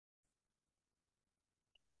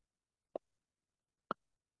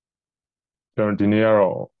ကျွန်တော်ဒီနေ့က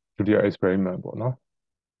တော့ဒုတိယ experiment ပေါ့နော်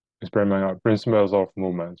experiment က principles of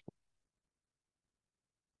movements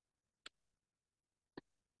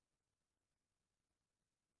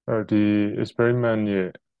ပေါ့ဒီ experiment ရဲ့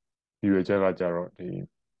ရည်ရွယ်ချက်ကကြတော့ဒီ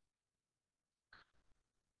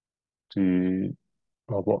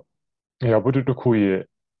ဟောပေါ့အရာဝတ္ထုတစ်ခုရဲ့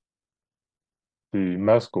ဒီ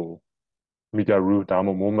mass ကို meter rule ဒါ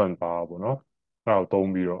မှမဟုတ် moment ပါပေါ့နော်အဲ့ဒါကို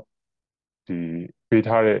သုံးပြီးတော့ဒီပေး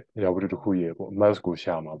ထားတဲ့အရာဝတ္ထုတစ်ခုရဲ့ပေါ့ mass ကို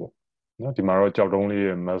ရှာမှာပေါ့နော်ဒီမှာတော့ကြောက်တုံးလေး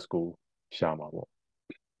ရဲ့ mass ကိုရှာမှာပေါ့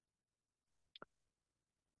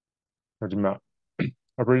ဒီမှာ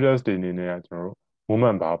apparatus တွေအနေနဲ့ကကျွန်တော်တို့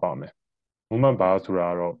moment ပါမယ် moment ပါဆိုတာ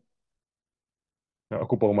ကတော့အ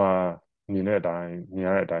ခုပုံမှန်မြင်တဲ့အတိုင်းမြင်ရ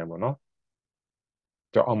တဲ့အတိုင်းပေါ့နော်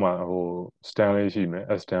ကြောက်အောက်မှာstand လေးရှိမယ်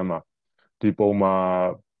S stand မှာဒီပုံမှာ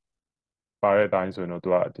ပါတဲ့အတိုင်းဆိုရင်တော့သူ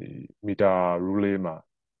ကဒီ meter rule လေးမှာ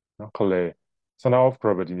နော်ခလဲ center of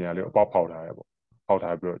gravity နေရာလေးကိုအပေါက်ဖောက်ထားရပေါ့ဖောက်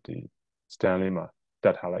ထားပြီးတော့ဒီ stand လေးမှာတ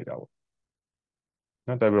က်ထားလိုက်တာပေါ့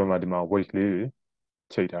နော်တက်ပြီးတော့မှဒီမှာ weight လေးတွေ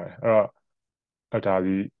ချိန်ထားတယ်အဲ့ဒါ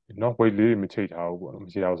ဒီနော် weight လေးတွေမချိန်ထားဘူးပေါ့နော်မ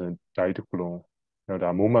ချိန်ထားဘူးဆိုရင်ဓာတ်ကြီးတစ်ခုလုံးနော်ဒါ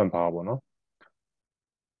moment ပါပေါ့နော်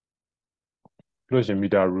ပြီးလို့ရှိရင်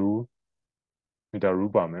meter rule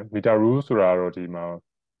ပါမယ် meter rule ဆိုတာကတော့ဒီမှာ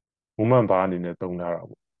moment ဘာအနေနဲ့သုံးထားတာ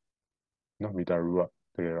ပေါ့နော် meter rule က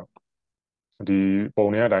တကယ်တော့ဒီပုံ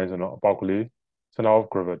နေတဲ့အတိုင်းဆိုတော့အပေါက်ကလေး center of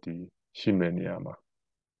gravity ရှိမဲ့နေရာမှာ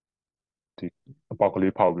ဒီအပေါက်က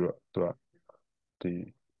လေးဖောက်ပြီးတော့သူကဒီ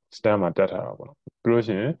stand မှာတက်ထားတာပေါ့နော်ပြီးလို့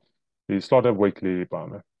ရှိရင်ဒီ slotted weight ကလေးတွေပါ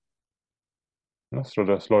မယ်နော်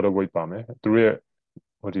slotted weight ပါမယ်သူတို့ရဲ့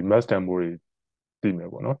ဒီ mass tempo တွေသိမယ်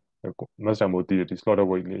ပေါ့နော် mass tempo သိတဲ့ဒီ slotted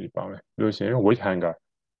weight လေးတွေပါမယ်ပြီးလို့ရှိရင် weight hanger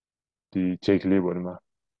ဒီ J ကလေးပေါ့ဒီမှာ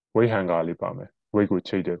weight hanger လေးပါမယ် weight ကို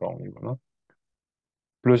ချိတ်တဲ့ကောင်လေးပေါ့နော်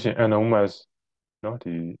ပြီးလို့ရှိရင် unknown mass နော်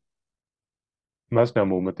ဒီ mass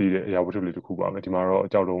tempo မသိတဲ့အရာဝတ္ထုလေးတစ်ခုပါမယ်ဒီမှာတော့အ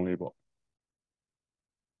ကြောက်တုံးလေးပေါ့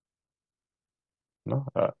နော်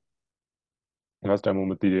mass tempo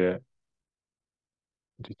မသိတဲ့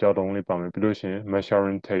ဒီကြောက်တုံးလေးပါမယ်ပြီးလို့ရှိရင်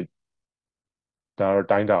measuring tape ဒါတော့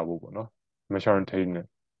တိုင်းတာဖို့ပေါ့နော် measuring tape နဲ့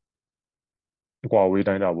အကွာအဝေး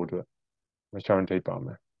တိုင်းတာဖို့အတွက် measuring tape ပါမ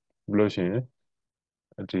ယ်ပြီးလို့ရှိရင်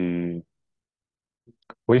ဒီ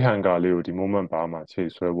weight hanger လေးကိုဒီ moment bar မှာချိန်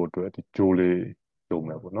ဆွဲဖို့အတွက်ဒီကြိုးလေးလုပ်မ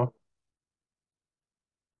ယ်ပေါ့နော်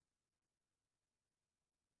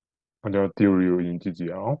အဲ့တော့ theory ကိုအရင်ကြည့်ကြ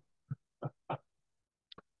ည့်အောင်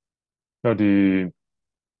အဲ့ဒီ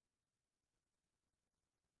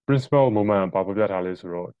principal moment ဘာပြပြထားလဲဆို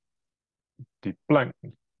တော့ဒီ plank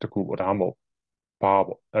တခုပေါ့ဒါမှမဟုတ်ဘာ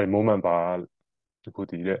ပေါ့အဲ့ဒီ moment ဘာတခု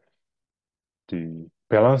တည်တဲ့ဒီ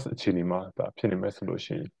balance အခြေအနေမှာဒါဖြစ်နေမယ်ဆိုလို့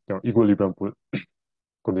ရှိရင်ကျွန်တော် equilibrium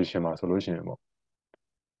condition မှာဆိုလို့ရှိရင်ပေါ့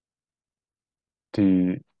ဒီ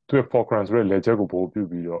သူ့ရဲ့ fulcrum ဆိုတဲ့ ledger ကိုပို့ပြု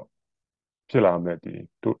ပြီးတော့ဖြစ်လာမဲ့ဒီ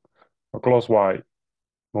သူ clockwise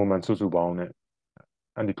moment စုစုပေါင်းနဲ့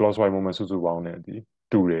anti clockwise moment စုစုပေါင်းနဲ့ဒီ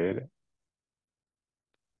တူတယ်တဲ့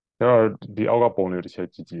အဲ့တော့ဒီအောက်ကပုံလေးတစ်ချက်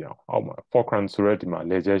ကြည့်ကြည့်အောင်အောက်မှာ fulcrum ဆိုတဲ့ဒီမှာ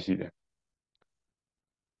ledger ရှိတယ်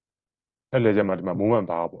အဲ့ ledger မှာဒီမှာ moment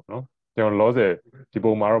ဘာပေါ့နော်ကျွန်တော်လောဆယ်ဒီ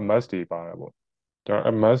ပုံမှာတော့ mass တွေပါတယ်ပေါ့ကျွန်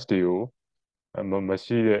တော် mass တွေကိုမ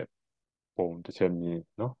ရှိတဲ့ပုံတစ်ချက်မြင်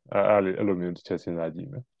နော်အဲ့လိုမျိုးတစ်ချက်စဉ်းစားကြည့်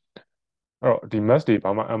မယ်အဲ့တော့ဒီ mass တွေ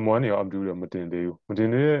ဘာမှ M1 တွေရော M2 တွေရောမတင်သေးဘူးမတင်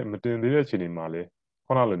သေးတဲ့အခြေအနေမှာလေ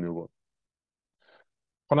ခုနလိုမျိုးပေါ့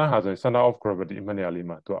ခုနဟာဆိုရင် center of gravity အမှတ်နေရာလေး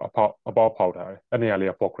မှာသူကအပေါက်ဖောက်ထားတယ်အဲ့နေရာလေး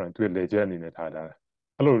က fulcrum သူရဲ့လေကျက်အနေနဲ့ထားထားတယ်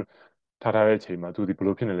အဲ့လိုထားထားတဲ့အချိန်မှာသူဒီဘယ်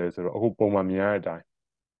လိုဖြစ်နေလဲဆိုတော့အခုပုံမှန်မြင်ရတဲ့အတိုင်း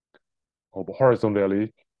horizontal လေး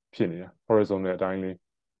ဖြစ်နေတာ horizontal အတိုင်းလေး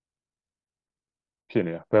ဖြစ်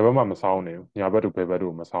နေတာဘယ်ဘက်မှမစောင်းနေဘူးညာဘက်တို့ဘယ်ဘက်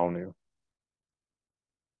တို့မစောင်းနေဘူး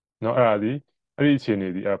เนาะအဲ့ဒီအခြေအနေ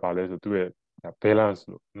ဒီအဲ့ဘာလဲဆိုသူ့ရဲ့ balance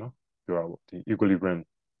လို့เนาะပြောတာပေါ့ဒီ equilibrium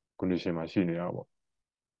condition မှာရှိနေတာပေါ့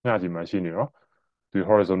ညကြီးမှာရှိနေတော့ဒီ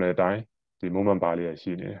horizontal အတိုင်းဒီ moment ဘာလေးရ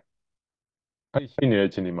ရှိနေတယ်အဲ့ဒီရှိနေတဲ့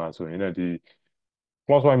အခြေအနေမှာဆိုရင်လည်းဒီ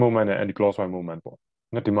clockwise moment နဲ့ anti clockwise moment ပေါ့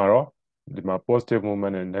နော်ဒီမှာ positive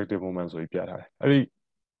moment နဲ့ negative moment ဆိုပြီးပြထားတယ်အဲ့ဒီ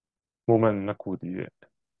moment နှစ်ခုတည်းတဲ့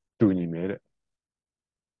တူညီမယ်တဲ့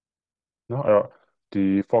နော်အဲ့တော့ဒီ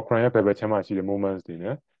fulcrum ရဲ့ဘယ်ဘက်ခြမ်းမှာရှိတဲ့ moments တွေ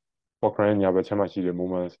နဲ့ fulcrum ရဲ့ညာဘက်ခြမ်းမှာရှိတဲ့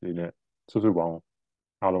moments တွေနဲ့စုစုပေါင်း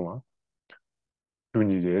အားလုံးကတူ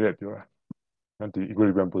ညီတယ်တဲ့ပြောတာနော်ဒီ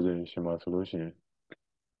equilibrium position မှာဆိုလို့ရှိရင်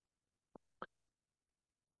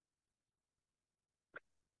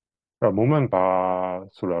အဲ့တော့ moment ဘာ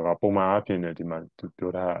ဆိုတာကပုံမှန်အားဖြင့်ねဒီမှာသူ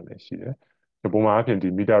ပြောထားတာလည်းရှိတယ်ဒီပုံမှန်အားဖြင့်ဒီ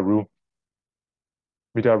meter rule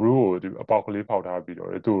ကိုဒီအပေါက်ကလေးဖောက်ထားပြီးတော့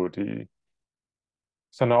သူ့ကိုဒီ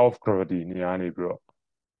center of gravity နေရာနေပြီးတော့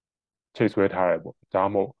ချိတ်ဆွဲထားတယ်ပေါ့ဒါ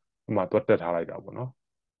မှမဟုတ်ဒီမှာတွတ်တက်ထားလိုက်တာပေါ့နော်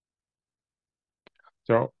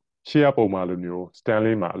ကျွန်တော် ရှေ့ကပုံမှာလိုမျိုး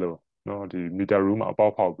Stanley မှာလို့နော်ဒီ meter rule မှာအပေါ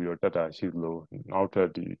က်ဖောက်ပြီးတော့တက်တာရှိသလိုနောက်ထပ်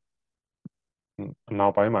ဒီအနော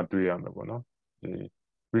က်ပိုင်းမှာတွေ့ရမှာပေါ့နော်ဒီ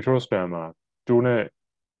retro stand မှာကျိုးနဲ့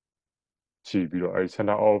ခြီးပြီးတော့အဲဒီ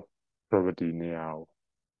center of gravity နေရာကို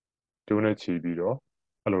ကျိုးနဲ့ခြီးပြီးတော့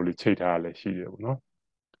အဲ့လိုလေးချိတ်ထားရလဲရှိတယ်ပေါ့နော်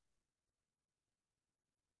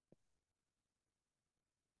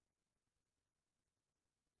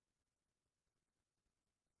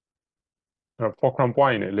အဲ့တော့ fulcrum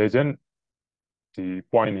point နဲ့ legend ဒီ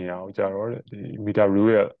point နေရာကိုကြာတော့ဒီ meter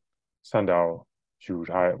rule ရဲ့ center ကိုယူ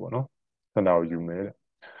ထားရပေါ့နော် center ကိုယူမယ်တဲ့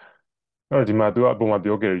အဲ့တော့ဒီမှာသူကအပေါ်မှာ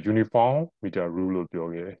ပြောခဲ့တယ် uniform meter rule လို့ပြော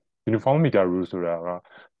ခဲ့တယ် uniform meter rule ဆိုတာက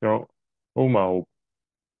ကျွန်တော်ဥပမာဟို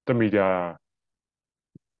တစ်မီတာ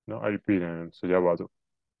နော်အဲ့ဒီပေတံဆိုကြပါစို့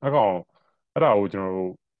အဲ့ကောင်အဲ့ဒါကိုကျွန်တော်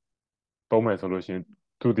တို့သုံးမယ်ဆိုလို့ရှိရင်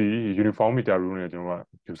သူဒီ uniform meter rule နဲ့ကျွန်တော်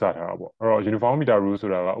ကယူဆထားတာပေါ့အဲ့တော့ uniform meter rule ဆို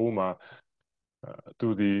တာကဥပမာသူ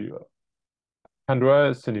ဒီ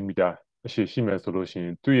100 centimeter အရှည်ရှိမယ်ဆိုလို့ရှိရ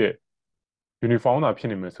င်သူ့ရဲ့ uniform သာဖြစ်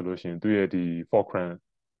နေမယ်ဆိုလို့ရှိရင်သူ့ရဲ့ဒီ fulcrum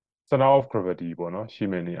center of gravity ပေါ့နော်ရှိ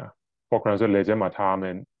မယ်နေရ fulcrum ဆိုလက်ကျဲမှာထားမ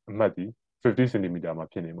ယ်အမှတ်ဒီ50 centimeter မှာ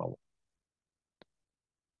ဖြစ်နေမှာပေါ့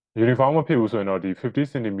uniform မဖြစ်ဘူးဆိုရင်တော့ဒီ50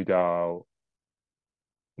 centimeter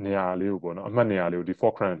နေရာလေးကိုပေါ့နော်အမှတ်နေရာလေးကိုဒီ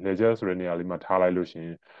fulcrum လက်ကျဲဆိုတဲ့နေရာလေးမှာထားလိုက်လို့ရှိရ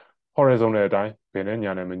င် horizontal အတိုင်းဘယ်နဲ့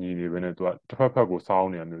ညာနဲ့မညီနေဘဲနဲ့သူကတစ်ဖက်ဖက်ကိုစောင်း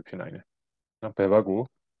နေတာမျိုးဖြစ်နိုင်တယ်နော်ဘယ်ဘ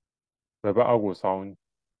က်အောက်ကိုစောင်း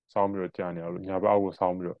ပြီးတော့ကြာနေရလို့ညာဘက်အောက်ကိုစော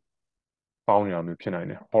င်းပြီးတော့စောင်းနေတာမျိုးဖြစ်နိုင်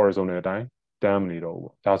တယ် horizontal အတိုင်းတန်းမနေတော့ဘူး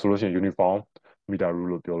ပေါ့ဒါဆိုလို့ရှိရင် uniform meter rule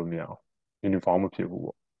လို့ပြောလို့မရအောင် uniform မဖြစ်ဘူး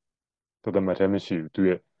ပေါ့တော်တော်မှတ်တမ်းမရှိဘူးသူ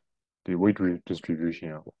ရဲ့ဒီ weight distribution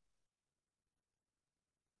อ่ะပေါ့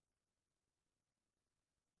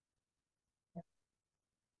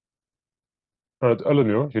အဲ့လို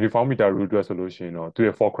မျိုး uniform meter rule အတွက်ဆိုလို့ရှိရင်တော့သူ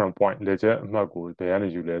ရဲ့ fulcrum point လက်ချက်အမှတ်ကိုဘယ်ကနေ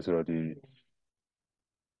ယူလဲဆိုတော့ဒီ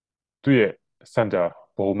သူ့ရဲ့ center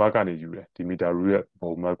ဘုံမကနေယူတယ်ဒီ meter rule ရဲ့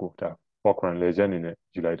ဘုံမကိုဒါ fulcrum လက်ချက်အနေနဲ့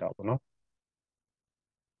ယူလိုက်တာပေါ့နော်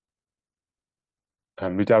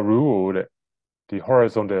meter rule ကိုတဲ့ဒီ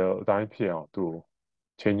horizontal အတိုင်းဖြစ်အောင်သူ့ကို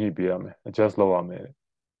ချိန်ညှိပေးရမယ် adjust လုပ်ရမယ်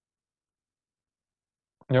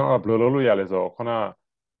ညောဘယ်လိုလုပ်လို့ရလဲဆိုတော့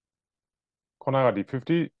ခုနကဒီ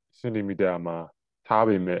50 centimeter မှာထား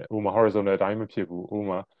ပေမဲ့ဥပမာ horizontal အတိုင်းမဖြစ်ဘူးဥပ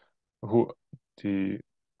မာအခုဒီ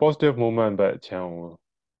positive moment ဘက်အခြမ်းကို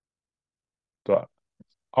သူက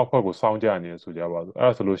အောက်ဘက်ကိုစောင်းကြနေရဆိုကြပါစို့အဲ့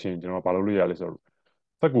ဒါဆိုလို့ရှိရင်ကျွန်တော်ဘာလုပ်လို့ရလဲဆိုတော့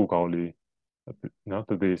စက္ကူကောင်လေးနော်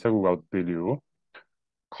တသေးစက္ကူကောင်တသေးလေးကို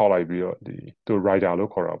ခောက်လိုက်ပြီးတော့ဒီသူ rider လို့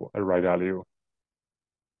ခေါ်တာပေါ့အဲ့ rider လေးကို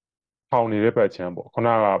ထောင်နေတဲ့ဘက်အခြမ်းပေါ့ခုန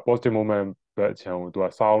က positive moment ဘက်အခြမ်းကိုသူက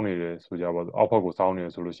စောင်းနေတယ်ဆိုကြပါစို့အောက်ဘက်ကိုစောင်းနေတ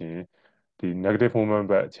ယ်ဆိုလို့ရှိရင်ဒီ negative moment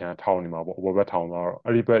ဘက်အခြမ်းထောင်နေမှာပေါ့အပေါ်ဘက်ထောင်သွားတော့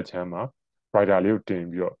အဲ့ဒီဘက်အခြမ်းမှာ rider လေးကိုတင်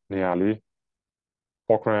ပြီးတော့နေရာလေး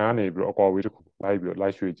Cochrane ကနေပြီးတော့အကွာအဝေးတစ်ခုလိုက်ပြီးတော့လို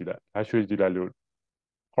က်ရွှေ့ကြည့်လိုက်လို့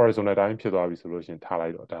horizontal တိုင်းဖြစ်သွားပြီဆိုလို့ရှိရင်ထားလို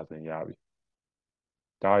က်တော့ဒါဆိုရင်ရပြီ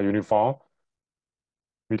ဒါက uniform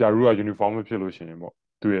meter rule က uniform မဖြစ်လို့ရှိရင်ပေါ့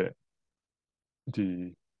သူ့ရဲ့ဒီ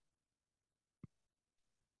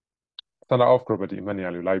center of gravity အမှတ်နေရာ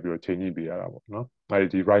လေးကိုလိုက်ပြီးတော့ချိန်ညှိပေးရတာပေါ့နော်အဲဒီ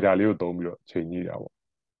ဒီ rider လေးကိုသုံးပြီးတော့ချိန်ညှိတာပေါ့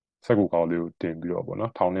စက္ကူကောက်လေးကိုတင်ပြီးတော့ပေါ့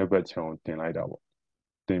နော်ထောင်တဲ့ဘက်ခြမ်းကိုတင်လိုက်တာပေါ့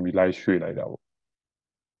တင်ပြီးလိုက်ရွှေ့လိုက်တာပေါ့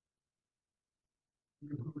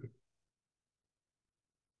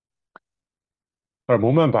အဲ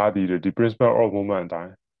moment ဘာတည်တယ်ဒီ principle of moment အတို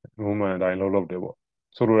င်းလုပ်တယ်ပေါ့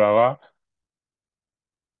ဆိုလိုတာက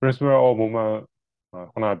principle of moment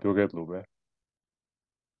ခုနကပြောခဲ့သလိုပဲ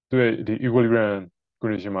သူရဲ့ဒီ equilibrium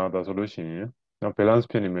condition မှာဒါဆိုလို့ရှိရင်နော် balance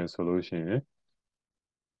ဖြစ်နေမယ်ဆိုလို့ရှိရင်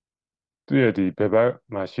သူရဲ့ဒီဘယ်ဘက်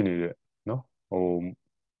မှာရှိနေတဲ့နော်ဟို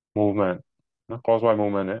movement နော် clockwise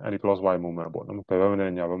movement နဲ့ anti-clockwise movement ပေါ့နော်ဘယ်ဘက်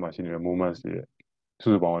နဲ့ညာဘက်မှာရှိနေတဲ့ movement တွေရဲ့စု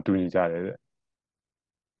စုပေါင်းကတူညီကြတယ်တဲ့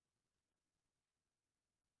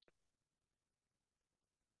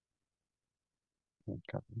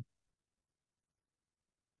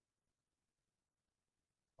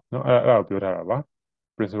နော်အဲ့ဒါကိုပြောထားတာပါ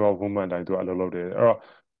principle of movement အတိုင်းသူကအလုပ်လုပ်တယ်အဲ့တော့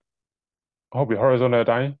ဟုတ်ပြီ horizontal အ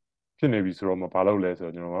တိုင်းဖြစ်နေပြီဆိုတော့မဘာလုပ်လဲဆို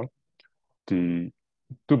တော့ကျွန်တော်ကဒီ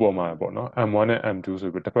သူ့ပေါ်မှာပေါ့နော် M1 နဲ့ M2 ဆို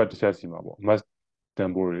ပြီးတစ်ဖက်တစ်ချက်စီမှာပေါ့ mass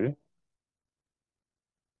tempo တွေ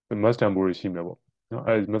mass tempo တွေရှိမယ်ပေါ့နော်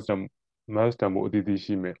အဲဒီ mass tempo အသီးသီး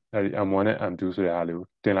ရှိမယ်အဲဒီ M1 နဲ့ M2 ဆိုတဲ့ဟာလေးကို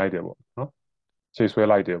တင်လိုက်တယ်ပေါ့နော်ချိန်ဆွဲ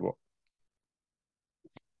လိုက်တယ်ပေါ့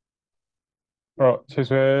အဲ့တော့ချိန်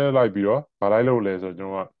ဆွဲလိုက်ပြီးတော့ဗာလိုက်လို့လဲဆိုတော့ကျွ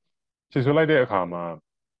န်တော်ကချိန်ဆွဲလိုက်တဲ့အခါမှာ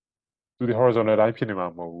သူဒီ horizontal တိုင်းဖြစ်နေမှာ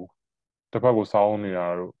မဟုတ်ဘူးတစ်ဖက်ကိုစောင်းနေတာ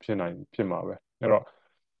တို့ဖြစ်မှာပဲအဲ့တော့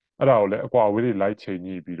အဲ့ဒါကိုလည်းအကွာအဝေးတွေလိုက်ချိန်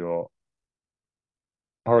ညှိပြီးတော့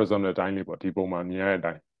horizontal တိုင်းလေးပေါ့ဒီပုံမှာမြင်ရတဲ့အ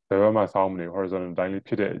တိုင်းဘယ်ဘက်မှာစောင်းမနေ horizontal တိုင်းလေး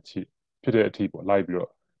ဖြစ်တဲ့အထိပေါ့လိုက်ပြီး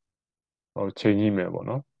တော့ဟိုချိန်ညှိမယ်ပေါ့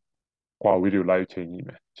နော် ကွာဝေးတွေကိုလိုက်ချိန်ကြည့်မ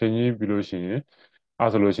ယ်ချိန်ကြည့်ပြီးလို့ရှိရင်အဲ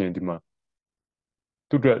ဆိုလို့ရှိရင်ဒီမှာ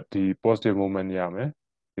သူ့အတွက်ဒီ positive moment ရမယ်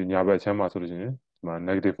ဒီညာဘက်ချမ်းမှာဆိုလို့ရှိရင်ဒီမှာ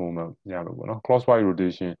negative moment ရမယ်ပေါ့နော် clockwise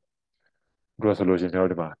rotation အတွက်ဆိုလို့ရှိရင်ကျွန်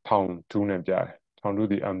တော်တို့ဒီမှာ1200နဲ့ပြတယ်1200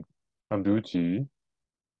ဒီ m2g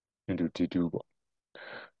into t2 ပေါ့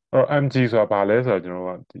အဲ့တော့ mg ဆိုတာဘာလဲဆိုတော့ကျွန်တော်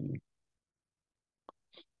ကဒီ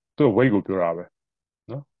သူ့ weight ကိုပြောတာပဲ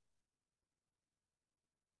နော်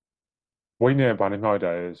weight နဲ့ဘာနဲ့မျှလိုက်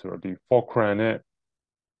တာလဲဆိုတော့ဒီ Fortran နဲ့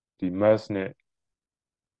ဒီ mass နဲ့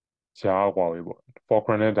ကြားกว่าပဲပေါ့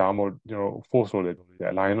Fortran နဲ့ဒါမှမဟုတ်ကျွန်တော် force လို့လည်းပြောလို့ရတ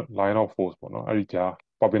ယ် line of force ပေါ့နော်အဲ့ဒီကြား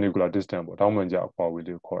perpendicular distance ပေါ့တောင်းပန်ကြားအကွာအဝေး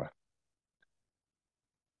လေးကိုခေါ်တာ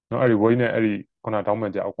နော်အဲ့ဒီ weight နဲ့အဲ့ဒီခုနတောင်းပ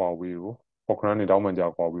န်ကြားအကွာအဝေးကို Fortran နဲ့တောင်းပန်ကြား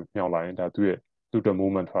အကွာအဝေးကိုမြှောက်လိုက်ရင်ဒါသူ့ရဲ့သူ့အတွက်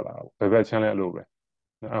moment ထွက်လာတာပေါ့ဘယ်ဘက်ချမ်းလဲအဲ့လိုပဲ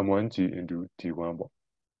m1g into d1 ပေါ့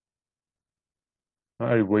နော်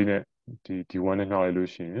အဲ့ဒီ weight နဲ့ဒီ d1 နဲ့မြှောက်လိုက်လို့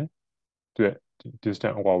ရှိရင်သူ့ရဲ့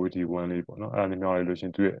distance အကွာအဝေး d1 လေးပေါ့နော်အဲ့ဒါနဲ့မြှောက်လိုက်လို့ရှိရ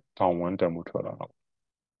င်သူ့ရဲ့1001တန်မှုထွက်လာတာပေါ့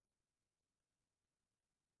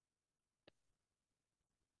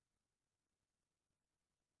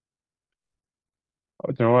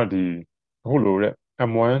ကျွန်တော်ကဒီအခုလိုတဲ့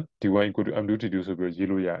m1 d1 equal to m2 d2 ဆိုပြီးရေး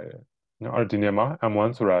လို့ရတယ်နော်အဲ့ဒီနေရာမှာ m1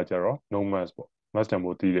 ဆိုတာကျတော့ no mass ပေါ့ mass တန်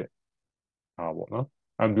ဖိုးသိတဲ့ဟာပေါ့နော်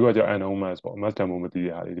m2 ကကျတော့ unknown mass ပေါ့ mass တန်ဖိုးမသိ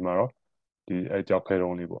တဲ့ဟာလေးဒီမှာတော့ဒီအဲ့ကြောက်ခဲ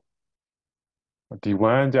တုံးလေးပေါ့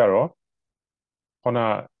d1 ကျတော့ခုန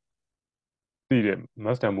သိတဲ့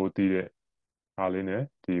mass တန်ဖိုးသိတဲ့ဟာလေးနဲ့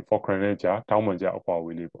ဒီ Fortran နဲ့ကြာတောင်းပန်ကြာအကွာအ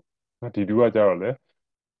ဝေးလေးပေါ့နော် d2 ကကျတော့လေ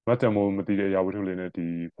mass တန်ဖိုးမသိတဲ့အရာဝတ္ထုလေးနဲ့ဒီ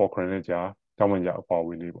Fortran နဲ့ကြာတောင်းပန်ကြာအကွာအ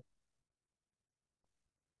ဝေးလေးပေါ့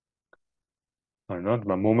ဟုတ်နော်ဒီ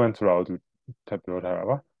မှာ moment ဆိုတာကိုသူထပ်ပြောထားတာ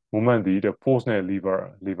ပါ moment ဒီတဲ့ force နဲ့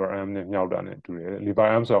lever arm နဲ့မြှောက်တာနဲ့တူတယ် lever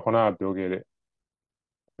arm ဆိုတာခုနကပြောခဲ့တဲ့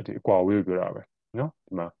ဒီအကွာအဝေးကိုပြောတာပဲနော်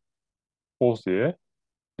ဒီမှာ force ရယ်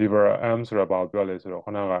lever arm ဆိုတာဘာကိုပြောလဲဆိုတော့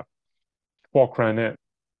ခုနက Fortran နဲ့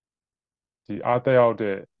ဒီအားတက်ရောက်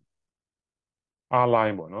တဲ့အား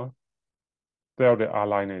line ပေါ့နော်တက်ရောက်တဲ့အား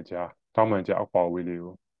line နဲ့ကြာတောင်းပန်ကြာအကွာအဝေးလေး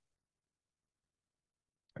ကို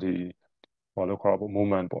ဒီဘာလို့ခေါ်တော့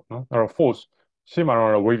moment ပေါ့နော်အဲ့တော့ force ရှေ့မှာ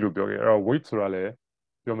တော့ weight လို့ပြောခဲ့အဲ့တော့ weight ဆိုတာလည်း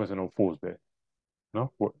ပြောမယ်ဆိုတော့ force ပဲနော်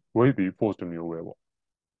weight ဒီ force တစ်မျိုးပဲပေါ့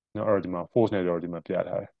နော်အဲ့တော့ဒီမှာ force နဲ့တော့ဒီမှာပြထား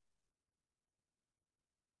တယ်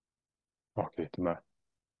okay ဒီမှာ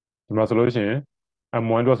ဆိုလို့ရှိရင်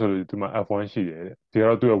m1 တော့ဆိုလို့ဒီမှာ f1 ရှိတယ်တဲ့ဒီက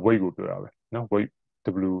တော့သူ့ရဲ့ weight ကိုပြောတာပဲနော် weight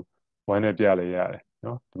w1 နဲ့ပြလဲရတယ်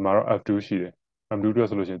နော်ဒီမှာတော့ f2 ရှိတယ် m2 တော့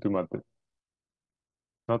ဆိုလို့ရှိရင်သူ့မှာ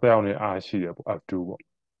နောက်တစ်ယောက်နဲ့ r ရှိတယ်ပေါ့ f2 ပေါ့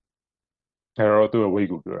အဲတော့သူ့ရဲ့ weight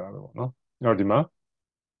ကိုပြောတာပဲပေါ့နော်အဲ့တော့ဒီမှာ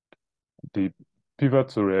ဒီ pivot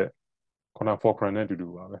ဆိုရဲခုန Fortran နဲ့အတူတူ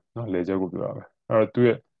ပါပဲနော်လေချက်ကိုပြောတာပဲအဲ့တော့သူ့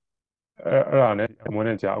ရဲ့အဲ့ဒါနဲ့ m1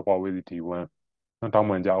 နဲ့ကြာအကွာအဝေးစီ d1 နော်တောင်း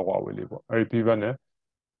ပန်ကြာအကွာအဝေးလေးပေါ့အဲ့ဒီ pivot နဲ့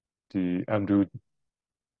ဒီ m2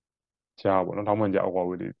 ကြာပေါ့နော်တောင်းပန်ကြာအကွာအ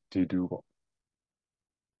ဝေးလေး d2 ပေါ့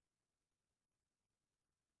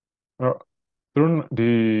အဲ့တော့သူတို့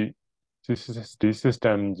ဒီ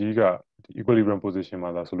system ကြီးကဒီ equilibrium position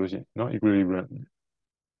မှာသာဆိုလို့ရှိရင်နော် equilibrium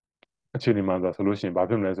အခြေအနေမှာသာဆိုလို့ရှိရင်ဘာ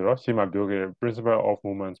ဖြစ်မလဲဆိုတော့ရှေ့မှာပြောခဲ့တဲ့ principle of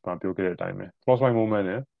moments မှာပြောခဲ့တဲ့အတိုင်းပဲ clockwise moment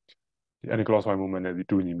နဲ့ဒီ anti-clockwise moment နဲ့ဒီ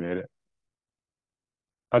တူညီမယ်တဲ့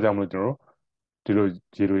အဲဒါကြောင့်မလို့ကျွန်တော်တို့ဒီလို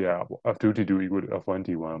ရေးလို့ရတာပေါ့ f2 t2 equal to f1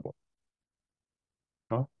 t1 ပေါ့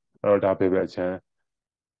နော်အဲ့တော့ဒါပဲပဲအချမ်း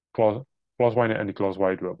clockwise နဲ့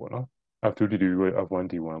anti-clockwise အတွက်ပေါ့နော် f2 t2 equal to f1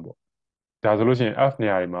 t1 ပေါ့ဒါဆိုလို့ရှိရင် f နေ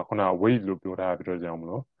ရာတွေမှာခုနက weight လို့ပြောထားတာဖြစ်တော့ကြောင့်မ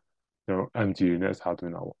လို့ကျွန်တော် mg နဲ့အစားသွ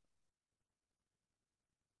င်းတာပေါ့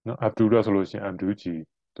နော် f2 တော့ဆိုလို့ရှိရင် m2g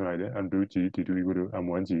သွင်းလိုက်တယ် m2g t2 equal to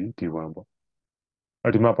m1g t1 ပေါ့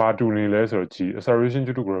အဲ့ဒီမှာဘာတူနေလဲဆိုတော့ g acceleration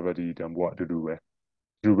due to gravity တန်ဖိုးကအတူတူပဲ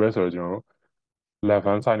အတူတူပဲဆိုတော့ကျွန်တော်တို့ left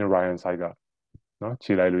hand side နဲ့ right hand side ကနော်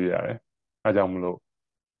ခြေလိုက်လို့ရတယ်အဲကြောင့်မလို့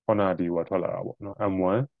ခုနကဒီဟိုထွက်လာတာပေါ့နော်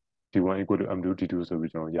m1 d1 equal to m2 d2 ဆို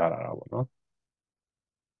ပြီးကျွန်တော်ရလာတာပေါ့နော်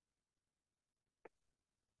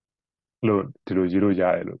လို့ဒီလိုရေးလို့ရ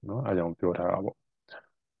တယ်လို့နော်အဲကြောင့်ပြောထားတာပေါ့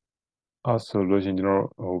အဲဆိုလို့ရှိရင်ကျွန်တော်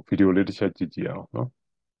ဟိုဗီဒီယိုလေးတစ်ချက်ကြည့်ကြည့်အောင်နော်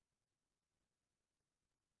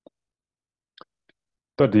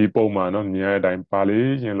တက်ဒီပုံမှာနော်မြင်ရတဲ့အတိုင်းပါလေး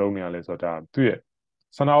ရင်လုံးနေရလဲဆိုတော့ဒါသူ့ရဲ့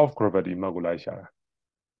center of gravity မှတ်ကိုလိုက်ရှာတာ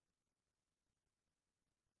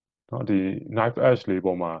နော်ဒီ knife edge လေး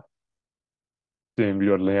ပုံမှာတင်ပြီး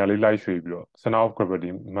တော့ layer လေးလိုက်ရွှေ့ပြီးတော့ center of gravity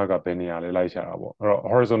မှတ်ကဘယ်နေရာလဲလိုက်ရှာတာပေါ့အဲ့တော့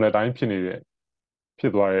horizontal တိုင်းဖြ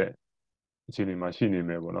စ်သွားတဲ့အခြေအနေမှာရှိနေ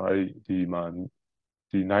မယ်ပေါ့နော်အဲ့ဒီမှာ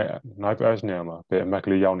ဒီ knife edge နေရာမှာဘယ်အမှတ်က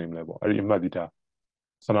လေးရောက်နေမလဲပေါ့အဲ့ဒီအမှတ်ဒီဒါ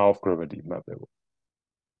center of gravity အမှတ်ပဲပေါ့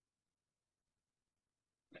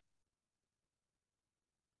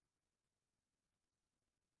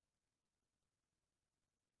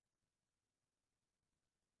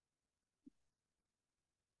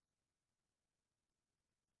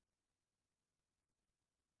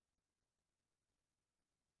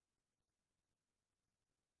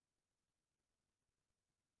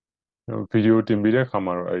ဗီဒီယိုတင်ပေးတဲ့ခါ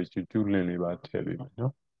မှာတော့အဲဒီ YouTube link လေးပါထည့်ပေးမယ်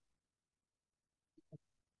နော်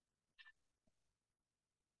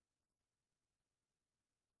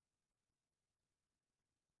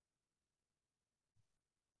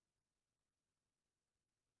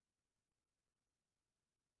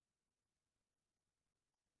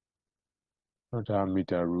ဟုတ်ဒါ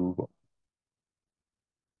meter rule ပေါ့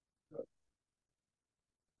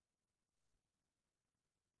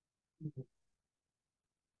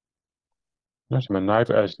နော်ဒီမှာ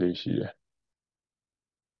knife edge လေးရှိတယ်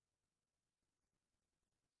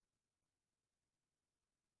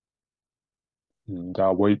ဒါ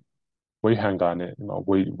weight hanger နဲ့ဒီမှာ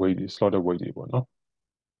weight slotted weight တွေပေါ့နော်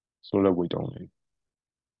slotted weight တုံးလေး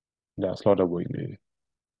ဒါ slotted weight လေး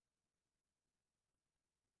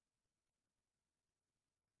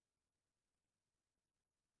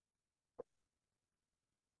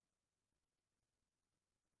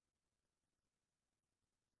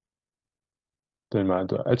ဒီမှာ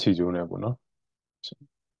သူအချီကျိုးနဲ့ပေါ့နော်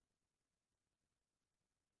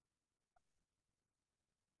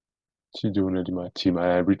ချီကျိုးနဲ့ဒီမှာချီမှာ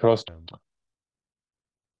recross သူ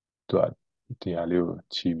ကဒီဟာလေးကို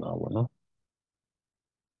ချီမှာပေါ့နော်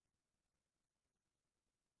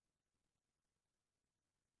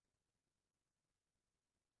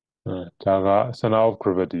ဒါက center of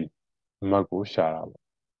gravity အမှတ်ကိုရှာတာပေါ့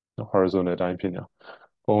နော် horizontal အတိုင်းဖြစ်နေတာ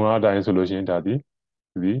ပုံလားအတိုင်းဆိုလို့ရှိရင်ဒါဒီ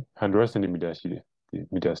100 cm ရှိတယ်ဒီ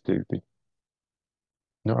meter stick ဒီ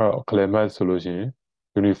နော်အဲ့တော့ climate ဆိုလို့ရှိရင်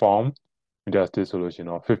uniform meter stick ဆိုလို့ရှိရင်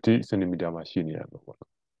တော့50 cm မှာရှိနေရမှာပေါ့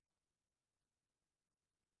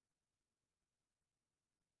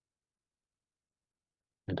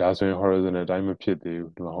ဒါဆိုရင် horizontal အတိုင်းမဖြစ်သေး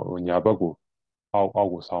ဘူးဒီမှာဟိုညာဘက်ကိုအောက်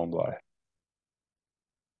ကိုဆောင်းသွားတယ်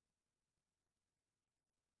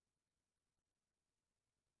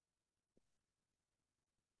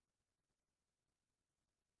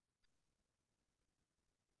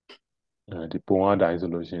ဒီပုံအတိုင်းဆို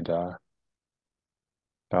လို့ရှိရင်ဒါ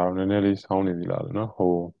တော့နည်းနည်းလေးဆောင်းနေပြီလားနော်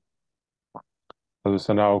ဟိုအဲဆို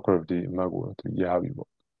center of gravity အမှတ်ကိုသူရပြီပေါ့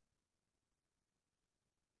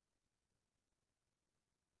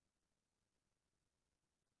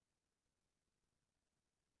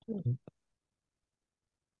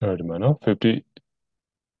အဲဒီမှာနော်50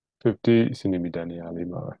 cm နေရာလေး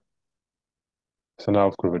မှာပဲ center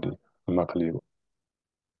of gravity အမှတ်ကလေးပေါ့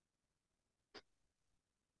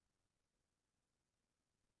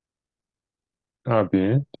အဲ့ပြ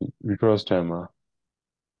င်ဒီ recross time မှာ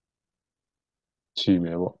ချီမ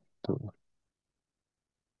ယ်ပေါ့သူ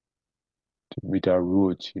ဒီ meter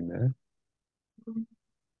rule ကိုချီမယ်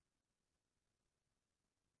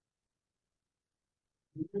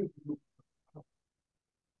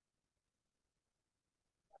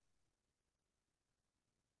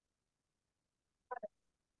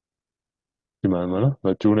ဒီမှာနော်မ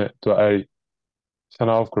ကျိုးနဲ့သူအဲဒီ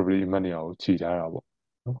center of gravity အမှတ်နေရာကိုခြိထားတာပေါ့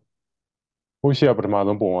နော်ဟိုရှိကပထမ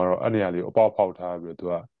ဆုံးပုံကတော့အဲ့နေရာလေးကိုအပေါက်ဖောက်ထားပြီး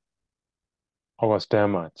တော့သူကအောက်က stand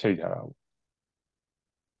မှာချိတ်ထားတာပေါ့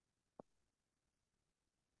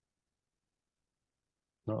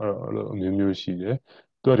နော်အဲ့လိုအမျိုးမျိုးရှိတယ်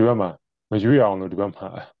သူကဒီဘက်မှာမရွေ့အောင်လို့ဒီဘက်မှာ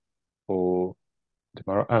ဟိုဒီ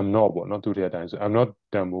မှာတော့ M not ပေါ့နော်သူ့တဲ့အတိုင်းဆို M not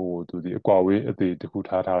တန်ဖိုးကိုသူဒီအကွာဝေးအသေးတစ်ခု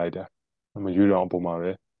ထားလိုက်တာမရွေ့တော့အောင်ပုံမှာ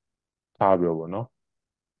ပဲထားပြီးတော့ပေါ့နော်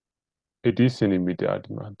80 cm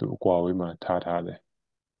ဒီမှာသူအကွာဝေးမှာထားတယ်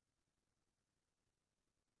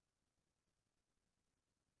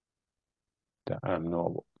ဒါ M not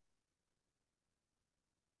ပေါ့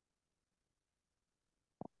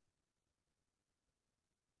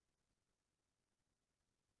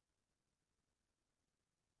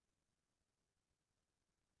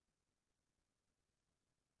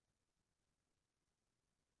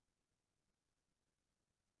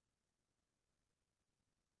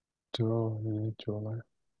ကျော်နေကျော်လိုက်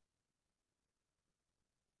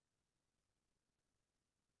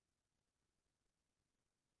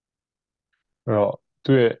အဲ့တော့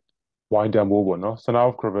သူ့ရဲ့ y တန်ဖိုးပေါ့နော် center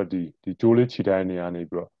of gravity ဒီကျိုးလေးခြိတဲ့နေရာနေ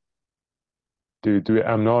ပြီးတော့သူရဲ့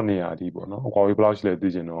M not နေရာဒီပေါ့နော်အကွာဝေးဘယ်လောက်ရှိလဲသိ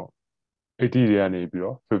ချင်တော့80တွေကနေပြီး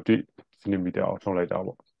တော့50 cm အောင်ထုတ်လိုက်တာ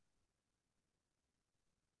ပေါ့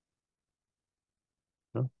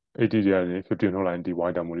နော်80တွေကနေ50ထုတ်လိုက်ရင်ဒီ y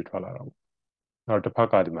တန်ဖိုးလေးထွက်လာတာပေါ့အဲ့တော့တစ်ဖက်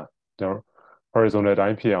ကဒီမှာကျွန်တော် horizontal အတို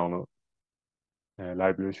င်းဖြစ်အောင်လို့လို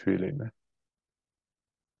က်ပြီးရွှေ့လိုက်မယ်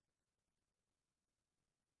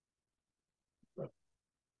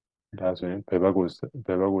ဒါဆိုရင်ဘယ်ဘက်ကို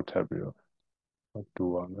ထပ်ပြီးတော့တူ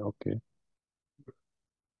ပါမယ် okay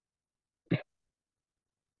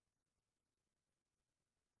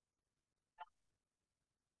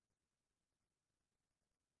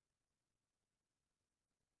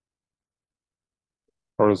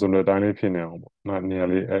horizontal အတိုင်းလေးဖြစ်နေအောင်ပေါ့နော်နေရာ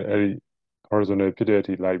လေးအဲ့ဒီ horizontal ဖြစ်တဲ့အ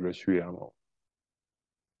ထိလိုက်ပြီးရွှေ့ရမှာပေါ့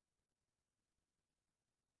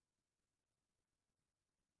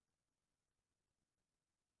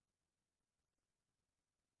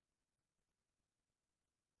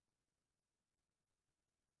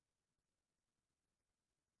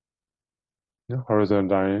နော်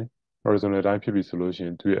horizontal အတိုင်းဖြစ်ပြီဆိုလို့ရှိရ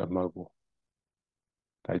င်သူ့ရဲ့အမှတ်ကို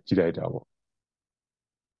လိုက်ကြည့်လိုက်တာပေါ့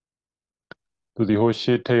သူဒီဟို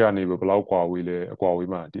ရှေ့ထိပ်ကနေဘယ်လောက်กว่าဝေးလဲအကွာ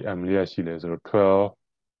ဝေးမှာဒီ m လေးရရှိလဲဆိုတော့12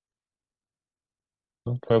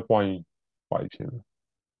နော်12.5ဖြစ်မယ်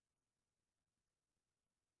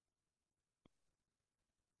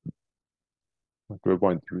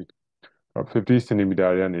12.3 50 centimeter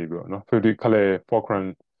ရနေပြီးတော့နော်50ခလဲ Focran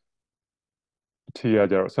အထိရ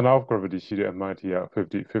ကြတော့ center of gravity ရှိတဲ့အမှတ်အထိက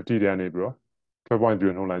50တန်းနေပြီးတော့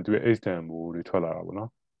12.3နှုန်းလိုက်သူရဲ့ H stand မိုးတွေထွက်လာတာပေါ့နော်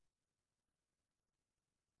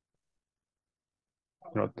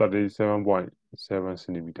အဲ့တော့37.7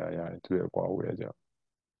 centimeter ရတယ်သူရဲ့အကွာအဝေးရကြ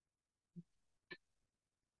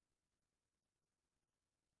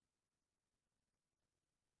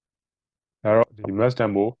အဲ့တော့ဒီ mass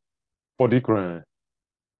stand မိုး40 gram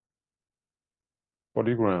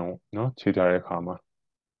 40 gram နော်ခြေထားတဲ့အခါမှာ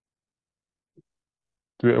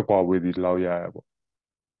သူရဲ့အကွာအဝေးဒီလောက်ရရပေါ့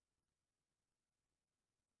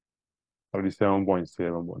37.7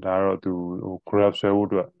ပေါ့ဒါကတော့သူဟို graph ဆွဲဖို့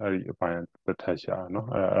အတွက်အဲ့ဒီအပိုင်းတစ်ထပ်ရှာเนาะ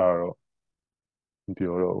အဲ့ဒါတော့မ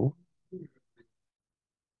ပြောတော့ဘူး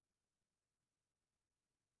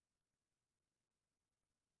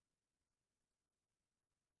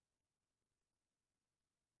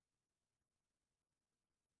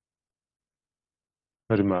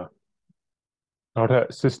အဲ့ဒီမှာနောက်ထပ်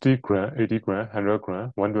60 gram 80 gram 100 gram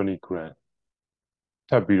 120 gram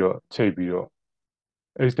ထပ်ပြီးတော့ချိန်ပြီးတော့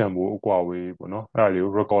H တန်ဖိုးအကွာအဝေးပေါ့နော်အဲ့ဒါလေး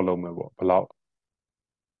ကို record လုပ်မယ်ပေါ့ဘယ်လောက်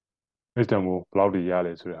H တန်ဖိုးဘယ်လောက်တွေရ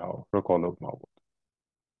လဲဆိုတဲ့ဟာကို record လုပ်မှာပေါ့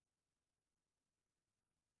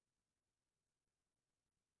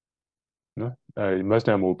နော်အဲဒီ mass တ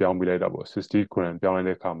န်ဖိုးပြောင်းပြလိုက်တာပေါ့60 gram ပြောင်းလိုက်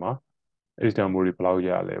တဲ့အခါမှာ H တန်ဖိုးတွေဘယ်လောက်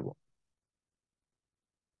ရလဲပေါ့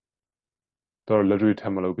တော့လက်တွေ့ထ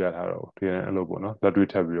ပ်မလုပ်ပြထားတော့ဒီနေ့အဲ့လိုပေါ့နော်လက်တွေ့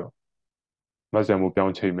ထပ်ပြီးတော့ mass တန်ဖိုးပြော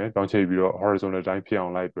င်းချိန်မယ်ပြောင်းချိန်ပြီးတော့ horizontal တိုင်းဖြစ်အော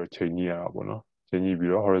င်လိုက်ပြီးတော့ချိန်ညှိရတာပေါ့နော်ချိန်ညှိ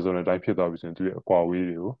ပြီးတော့ horizontal တိုင်းဖြစ်သွားပြီဆိုရင်သူရဲ့အကွာအဝေး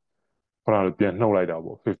တွေကိုခုနကပြန်နှုတ်လိုက်တာ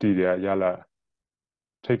ပေါ့50တွေကရလာ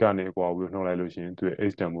ထိတ်ကနေအကွာအဝေးနှုတ်လိုက်လို့ရှိရင်သူရဲ့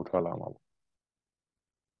H တန်ဖိုးထွက်လာမှာ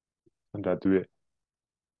ပေါ့ဒါသူရဲ့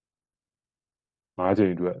၅ချိ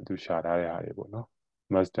န်အတွက်သူရှာထားတဲ့ဟာတွေပေါ့နော်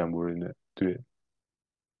mass တန်ဖိုးတွေနဲ့သူရဲ့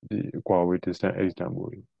ဒီအကွာအဝေး distance H တန်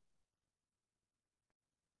ဖိုးတွေ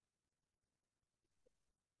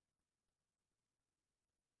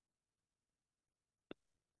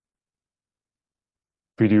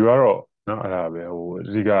ဗီဒီယိုကတော့နော်အဲ့ဒါပဲဟိုအ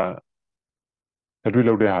ဓိကလက်တွေ့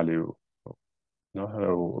လုပ်တဲ့ဟာလေးကိုနော်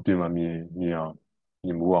ဟိုအပြင်မှာမြင်အောင်မြ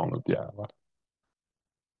င်မှုအောင်လုပ်ပြတာပါ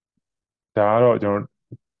ဒါကတော့ကျွန်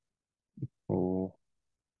တော်ဟို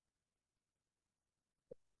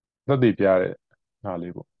သက်သေပြတဲ့ဟာ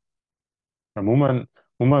လေးပေါ့ movement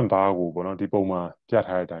movement bar ကိုပေါ့နော်ဒီပုံမှာပြ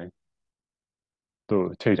ထားတဲ့အတိုင်းသူ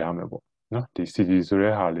ချိန်ထားမယ်ပေါ့နော်ဒီ CG ဆို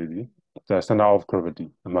တဲ့ဟာလေးဒီ center of gravity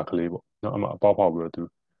အမှတ်ကလေးပေါ့နော်အမှအပေါက်ပေါက်ပြီးတော့သူ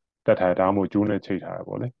တက်ထားတာဒါမှမဟုတ်ကျိုးနဲ့ချိန်ထားတာ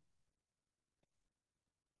ပေါ့လေ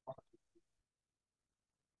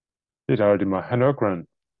ချိန်ထားတော့ဒီမှာ100 gram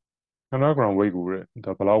 100 gram weight ကိုတဲ့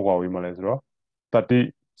ဒါဘယ်လောက်กว่าဝေးမှလဲဆိုတော့30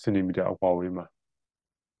 centimeter အကွာဝေးမှာ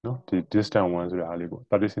နော်ဒီ distance 1ဆိုတာအားလေးပေါ့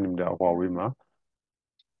30 centimeter အကွာဝေးမှာ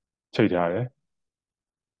ချိန်ထားတယ်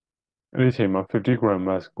အဲ့ဒီအချိန်မှာ50 gram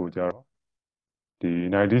mass ကိုကြတော့ဒီ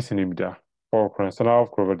90 centimeter for center of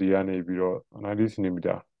gravity ကနေပြီးတော့90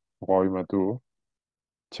 centimeter အကွာဝေးမှာသူ့ကို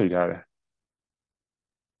ချိန်ထားတယ်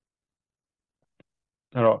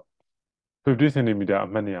အဲ့တော့50 centimeter အ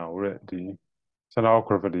မှတ်နေရာကိုတဲ့ဒီ center of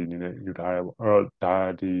gravity အနေနဲ့ယူထားရပေါ့အဲ့တော့ဒါ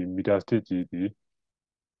ဒီ meter stick ကြီးဒီ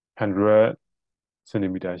100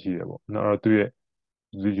 centimeter ရှိတယ်ပေါ့နော်အဲ့တော့သူ့ရဲ့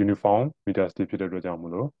uniform meter stick ဖြစ်တဲ့အတွက်ကြောင့်မ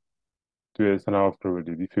လို့သူရဲ့ center of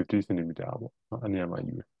gravity ဒီ50 centimeter ပေါ့နော်အဲ့နေရာမှာ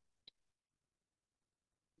ယူတယ်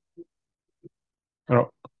အဲ့တော့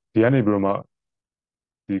ဒီကနေပြီးတော့မှ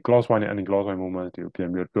ဒီ clockwise နဲ့ anti-clockwise movement တွေကိုပြန်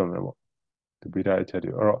ပြီးတော့တွက်မယ်ပေါ့ဒီ beta အချက်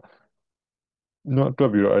တွေအဲ့တော့နော်တွ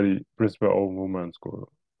က်ပြီးတော့အဲ့ဒီ principle of movements ကို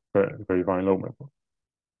verify လုပ်မယ်ပေါ့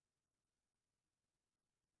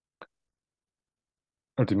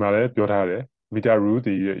အဲ့ဒီမှာလည်းပြောထားတယ် meter rule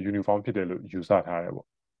ဒီ uniform ဖြစ်တယ်လို့ယူဆထားတယ်ပေါ့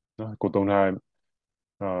နော်ကိုသုံးထားတဲ့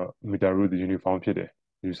အာ meter rule ဒီ uniform ဖြစ်တယ်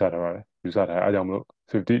ယူဆထားပါတယ်ယူဆထားတယ်အားကြောင့်မလို့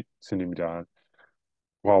50 centimeter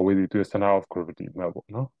ဟောဝေးဒီသူ center of gravity မှတ်ပေါ့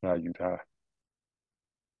နော်အဲ့ဒါယူထားတာ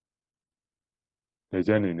လေ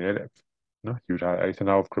ကျန်အနေနဲ့တဲ့နော်ယူထားတယ်အဲ့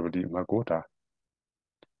center of gravity မှတ်ကိုဒါ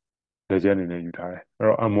လက်ကျန်အနေနဲ့ယူထားတယ်အဲ့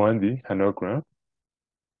တော့ M1 ဒီ100 gram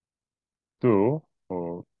သူ့ကို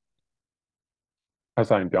ဟို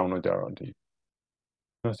SI ပြောင်းတော့ကြတော့ဒီ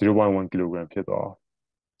0.1 kg ဖြစ်သွား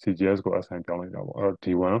CGS ကို SI ပြောင်းလိုက်တာပေါ့အဲ့တော့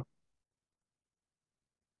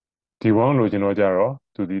D1 လို့ကျွန်တော်ကြတော့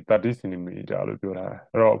သူဒီ30 cm လို့ပြောထားတယ်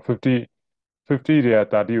အဲ့တော့50တွေက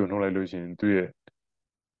30ကိုနှုတ်လိုက်လို့ရှိရင်သူ့ရဲ့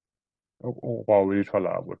ဟိုဝေးထွက်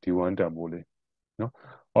လာတာပေါ့ D1 တန်ဖိုးလေးနော်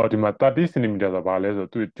အော်ဒီမှာ30 cm ဆိုတာဘာလဲဆို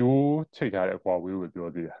တော့သူကျိုးချိတ်ထားတဲ့အကွာဝေးကိုပြော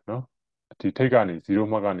သေးတာနော်ဒီထိတ်ကနေ0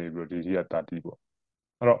မှတ်ကနေပြီးတော့ဒီထိက30ပေါ့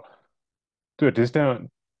အဲ့တော့သူ့ distance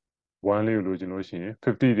 1လေးကိုလိုချင်လို့ရှိရင်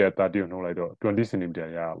50တဲ့30ကိုနှုတ်လိုက်တော့20 cm ရ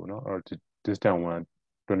တာပေါ့နော်အဲ့တော့ distance 1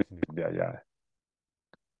 20 cm ရတယ်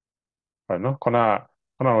ဟုတ်နော်ခုန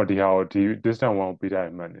ကဒီဟာကိုဒီ distance 1ကိုပေးထားရ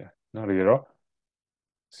မှတ်နေတယ်နော်တကယ်တော့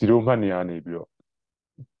0မှတ်နေရနေပြီးတော့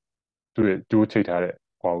သူ့ရဲ့ကျိုးချိတ်ထားတဲ့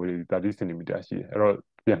ကွာဝေးလေး30 cm ရှိတယ်အဲ့တော့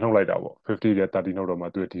ပြန်နှုတ်လိုက်တာပေါ့50တဲ့30နှုတ်တော့မှ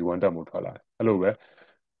သူ့ရဲ့ D1 တက်မှုထွက်လာတယ်အဲ့လိုပဲ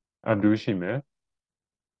M2 ရှိမယ်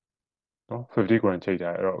နော်50 gram ချိတ်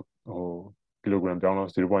ထားတယ်အဲ့တော့ဟိုကီလိုဂရမ်ပြောင်းတော့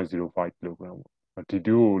0.05 ကီလိုဂရမ်ပေါ့ D2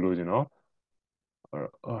 ကိုလို့ကျွန်တော်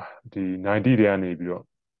ဒီ90တဲ့ကနေပြီးတော့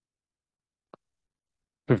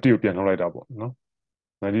50ကိုပြန်နှုတ်လိုက်တာပေါ့နော်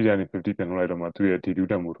90တဲ့ကနေ50ပြန်နှုတ်လိုက်တော့မှသူ့ရဲ့ D2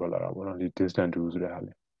 တက်မှုထွက်လာတာပေါ့နော်ဒီ distance 2ဆိုတဲ့ဟာ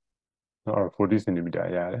လေးနော်အဲ့တော့40 cm ရ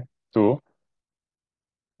တယ်ဆို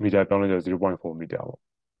မီတာပြောင်းလိုက်တော့0.4 မီတာပေါ့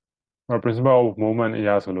အဲ့တော့ principle of moment အ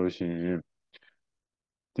ရာဆိုလို့ရှိရင်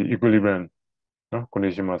ဒီ equilibrium နော်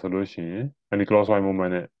condition မှာဆိုလို့ရှိရင် anti-clockwise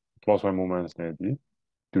movement နဲ့ clockwise movements နဲ့ဒီ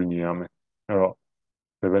တူညီရမယ်အဲ့တော့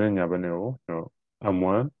ဘယ်ဘက်နဲ့ညာဘက်နဲ့ကိုကျွန်တော်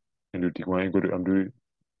M1 into D1 equal to M2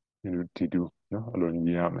 into D2 နော်အဲ့လို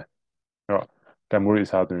ညီရမယ်အဲ့တော့တန်ဖိုးတွေ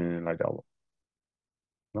စားသွင်းလိုက်တာပေါ့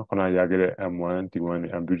နော်ခုနရခဲ့တဲ့ M1 D1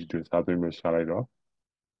 နဲ့ M2 D2 စားသွင်းပြီးရှာလိုက်တော့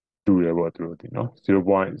တူတယ်ပေါ့သူတို့ဒီနော်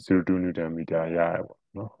0.02 Newton meter ရရပေါ့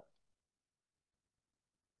နော်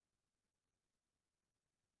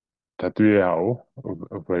ဒါသူရဲ့ဟာ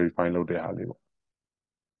ကို verify လုပ်တဲ့ဟာလေးပေါ့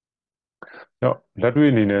တော့လက်တွေ့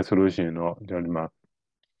အနေနဲ့ဆိုလို့ရှိရင်တော့ကျွန်တော်ဒီမှာ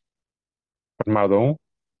ပထမဆုံး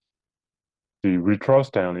ဒီ retro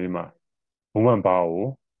stand လေးမှာ movement bar ကို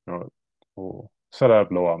ကျွန်တော်ဟို set up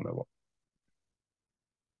လုပ်ရမယ်ပေါ့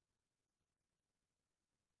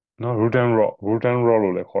နော် root and roll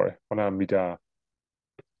လို့လည်းခေါ်တယ်ခုနကမီ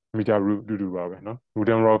တာ root တူပါပဲနော် root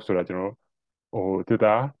and roll ဆိုတာကျွန်တော်ဟိုတစ်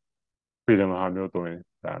တာပေတယ်မဟာမျိုးသုံးရင်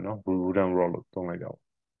ဒါနော် root and roll လို့သုံးလိုက်တာပေါ့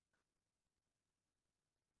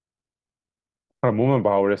အဲ့ movement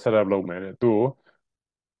bar ကိုလည်း set up လုပ်မယ်တဲ့သူ့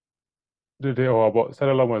ကိုဒီဟိုပေါ့ set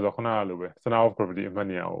up လုပ်မယ်ဆိုတော့ခုနကလိုပဲ center of gravity အမှတ်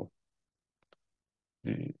နေရာကို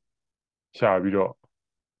ဒီရှာပြီးတော့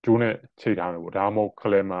ကျိုးနဲ့ချိန်ထားမယ်ပေါ့ဒါမှမဟုတ်ခ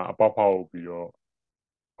လဲမှာအပေါက်ဖောက်ပြီးတော့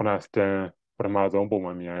ခုန stand ပထမဆုံးပုံမှ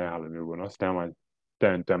န်မြင်ရတဲ့ဟာလိုမျိုးပေါ့နော် stand မှာတ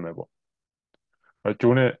က်မယ်ပေါ့အဲ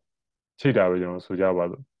ကျိုးနဲ့ချိတ်တာပဲကျွန်တော်ဆိုကြပါ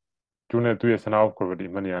စို့ကျိုးနဲ့သူ့ရဲ့ center of gravity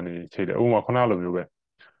မှတ်နေရနေချိတ်တယ်ဥပမာခုနလိုမျိုးပဲ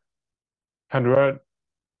100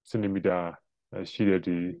 centimeter ရှိတဲ့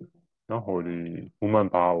ဒီနော်ဟိုဒီ movement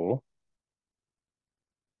bar ကို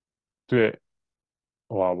သူ့ရဲ့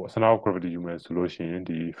ဟိုပါပေါ့ center of gravity ယူမယ်ဆိုလို့ရှိရင်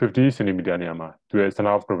ဒီ50 centimeter နေရာမှာသူ့ရဲ့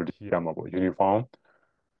center of gravity ရှိရမှာပေါ့ uniform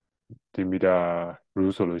ဒီမီတာ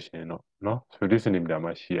rule ဆိုလို့ရှိရင်တော့နော်50 centimeter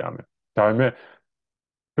မှာရှိရမယ်ဒါပေမဲ့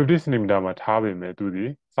50 centimeter မှာထားပေမဲ့သူဒီ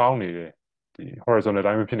စောင်းနေတယ်ဒီ horizontal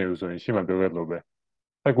တိုင်းမဖြစ်နေဘူးဆိုရင်ရှေ့မှာပြောခဲ့သလိုပဲ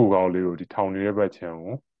စက်ကူကောင်းလေးကိုဒီထောင်နေတဲ့ဘက်ခြမ်း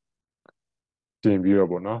ကိုတင်ပြီးတော့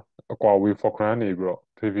ပေါ့နော်အကွာဝေး foreground နေပြီးတော့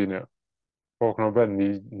ဖြည်းဖြည်းနဲ့ foreground ဘက်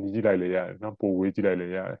နီးကြည့်လိုက်လေရတယ်နော်ပိုဝေးကြည့်လိုက်လေ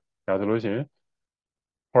ရတယ်ဒါဆိုလို့ရှိရင်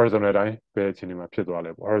horizontal တိုင်းပဲအချိန်ဒီမှာဖြစ်သွား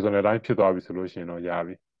လဲပေါ့ horizontal တိုင်းဖြစ်သွားပြီဆိုလို့ရှိရင်တော့ရ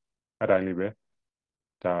ပြီအဲ့တိုင်းလေးပဲ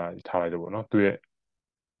ဒါထားလိုက်တော့ပေါ့နော်သူရဲ့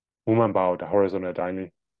movement bar ကိုဒါ horizontal တိုင်းလေး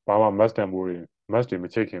ဘာမှ mass တွေမ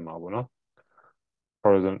ချိတ်ခင်ပါပေါ့နော်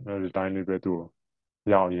horizontal တိုင်းလေးပဲသူ့ကို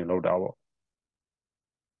ရအောင်ရင်လောက်တာပေါ့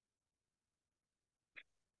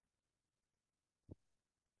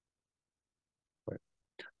အဲ့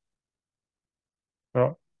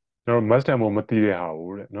တော့ကျွန်တော် mass tempo မသိတဲ့ဟာ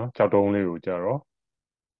ကိုတဲ့နော်ကြောက်တုံးလေးကိုကြတော့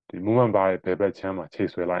ဒီ movement bar ရဲ့ဘယ်ဘက်ချမ်းမှာချိတ်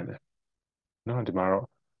ဆွဲလိုက်မယ်နော်ဒီမှာတော့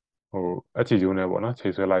ဟိုအချီကျိုးနဲ့ပေါ့နော်ချိ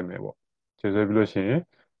တ်ဆွဲလိုက်မယ်ပေါ့ချိတ်ဆွဲပြီးလို့ရှိရင်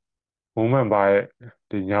movement bar ရဲ့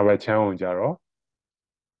ဒီညာဘက်ချမ်းကိုကြတော့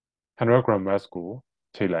100 gram mass ကို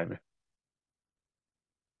ချိတ်လိုက်မယ်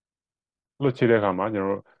အဲ့လိုချိတ်တဲ့အခါမှာကျွန်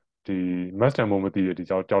တော်တို့ဒီ mass tempo မသိတဲ့ဒီ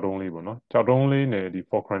ကြောက်တုံးလေးပေါ့နော်ကြောက်တုံးလေးနဲ့ဒီ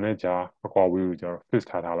foreground နဲ့ကြားအကွာဝေးကိုကြတော့ fix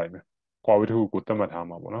ထားလိုက်မယ်အကွာဝေးတစ်ခုကိုသတ်မှတ်ထား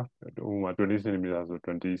မှာပေါ့နော်ဥပမာ20 cm ဆို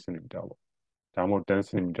20 cm ပေါ့ဒါမှမဟုတ်10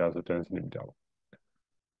 cm ဆို10 cm ပေါ့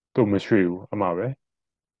သူ့မရွှေ့ဘူးအမှားပဲ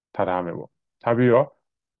ထားမယ်ပေါ့ထားပြီးတော့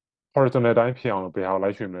horizontal တိုင်းဖြစ်အောင်လို့ဘယ်ဟာကိုလို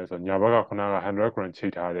က်ရွှေ့မလဲဆိုတော့ညာဘက်ကခုနက100 gram ချိ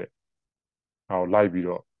တ်ထားတဲ့ဟာကိုလိုက်ပြီး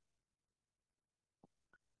တော့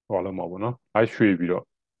ဟောလုံးမှာပေါ့နော်လိုက်ရွှေ့ပြီးတော့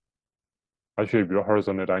လိုက်ရွှေ့ပြီးတော့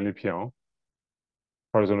horizontal တိုင်းလေးဖြစ်အောင်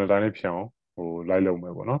horizontal တိုင်းလေးဖြစ်အောင်ဟိုလိုက်လုပ်မ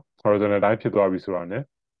ယ်ပေါ့နော် horizontal တိုင်းဖြစ်သွားပြီဆိုတာ ਨੇ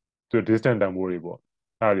သူ distance တန်ဖိုးတွေပေါ့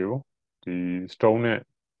အဲ့ဒါတွေကိုဒီ stone နဲ့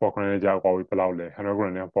Foghorn နဲ့ကြာကွာဝေးဘယ်လောက်လဲ 100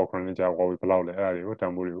 gram နဲ့ Foghorn နဲ့ကြာကွာဝေးဘယ်လောက်လဲအဲ့ဒါတွေကိုတ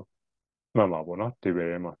န်ဖိုးတွေကိုမှတ်မှာပေါ့နော် table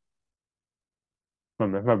ထဲမှာမှ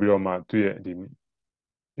တ်မယ်မှတ်ပြီးတော့မှသူ့ရဲ့ဒီ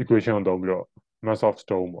equation ကိုသုံးပြီးတော့ mass of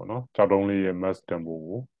stone ပေါ့နော်ကြောက်တုံးလေးရဲ့ mass တန်ဖိုး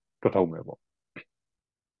ကိုတွက်ထုတ်မယ်ပေါ့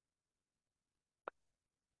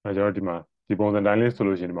အဲကျွန်တော်ဒီမှာဒီပုံစံတိုင်းလေးဆို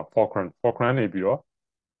လို့ရှိရင်ဒီမှာ Foghorn နေပြီးတော့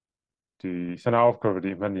ဒီ center of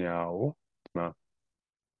gravity မှတ်နေရကိုဒီမှာ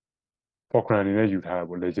Foghorn အနေနဲ့ယူထားတာ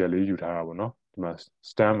ပေါ့ ledger လေးယူထားတာပေါ့နော်ဒီမှာ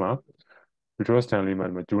stand မှာ Vitro stand လေးမှာ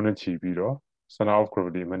ဒီမှာကျိုးနဲ့ချီပြီးတော့ center of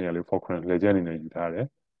gravity မှတ်နေရလေး Foghorn ledger အနေနဲ့ယူထားတယ်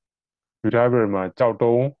ယူထားပြီးတော့မှာကြောက်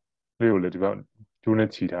တုံးလေးကိုလည်းဒီဘက်ကျိုးနဲ့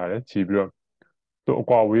ချီထားတယ်ချီပြီးတော့သူ့အ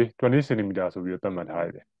ကွာဝေး20 cm ဆိုပြီးတော့သတ်မှတ်ထားရ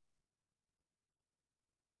တယ်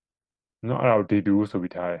နော်အဲ့ဒါကို D2 ဆို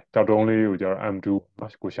ပြီးထားတယ်ကြောက်တုံးလေးကိုကျတော့ M2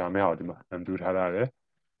 ကိုရှာမဲ့အောင်ဒီမှာ M2 ထားရတယ်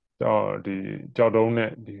တော့ဒီကြောက်တုံး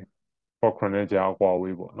နဲ့ဒီ Foghorn နဲ့ကြာအကွာ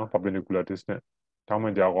ဝေးပေါ့နော် perpendicular distance တောင်းမှ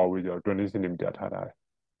န်ကြာအကွာဝေးကျတော့20 cm ထားတယ်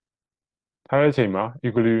ထားတဲ့အချိန်မှာ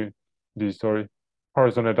equally ဒီ sorry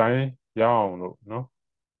horizontal တိုင်းရအောင်လို့နော်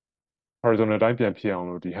horizontal တိုင်းပြန်ဖြစ်အောင်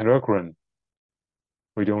လို့ဒီ100 gram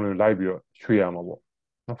ဝေတုံးလေးလိုက်ပြီးတော့ရွှေ့ရမှာပေါ့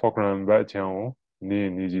နော် Foghorn ဘက်အချမ်းကို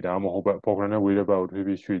နေကြည့်ဒါမှမဟုတ်ဘက် Foghorn နဲ့ဝေးတဲ့ဘက်ကိုထွေး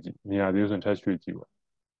ပြီးရွှေ့ကြည့်နေရာသေးဆိုရင်ထပ်ရွှေ့ကြည့်ပေါ့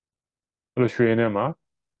အဲ့လိုရွှေ့နေမှာ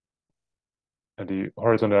ဒီ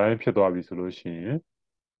horizontal တိုင်းဖြစ်သွားပြီဆိုလို့ရှိရင်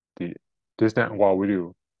ဒီ distance အကွာအဝေးတွေ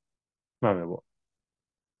ကိုမှတ်မယ်ပေါ့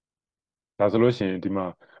ဒါဆိုလို့ရှိရင်ဒီမှာ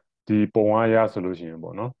ဒီပုံအားရဆိုလို့ရှိရင်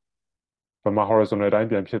ပေါ့နော်ဘယ်မှာ horizontal တိုင်း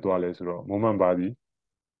ပြန်ဖြစ်သွားလဲဆိုတော့ moment bar ဒီ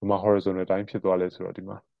ဘယ်မှာ horizontal တိုင်းဖြစ်သွားလဲဆိုတော့ဒီ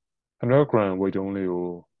မှာ100 gram weight တုံးလေးကို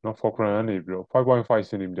နော် Foghorn ကနေပြီးတော့5.5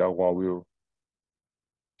 cm အကွာအဝေးကို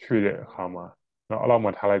ရွှေ့တဲ့အခါမှာနော်အဲ့လောက်မှ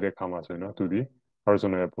ထားလိုက်တဲ့အခါမှာဆိုရင်နော်သူဒီ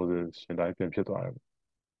horizontal position တိုင်းပြန်ဖြစ်သွားတယ်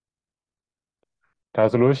ဒါ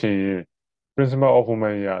ဆိုလို့ရှိရင် principle of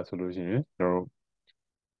moment ရဆိုလို့ရှိရင်ကျွန်တော်တို့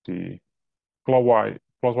ဒီ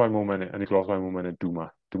clockwise movement နဲ့ anti-clockwise movement နဲ့တူမှာ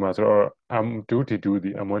ဆိုတော့ M2 D2 ဒီ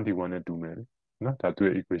M1 D1 နဲ့တူမယ်နော်ဒါသူ့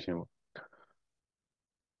ရဲ့ equation ပေါ့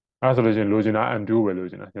အဲ့ဆိုလို့ရှိရင်လိုချင်တာ M2 ကိုပဲလို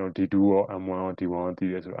ချင်တာကျွန်တော် D2 ရော M1 ရော D1 ရောတည်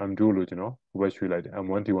တယ်ဆိုတော့ M2 ကိုလိုချင်တော့ဟိုဘက်ရွှေ့လိုက်တယ်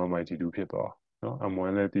M1 D1 by D2 ဖြစ်သွားနော် M1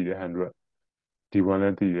 လည်းတည်တယ်100 D1 လ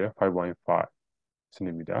ည်းတည်တယ်5.5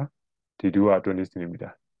 cm D2 က20 cm အဲ့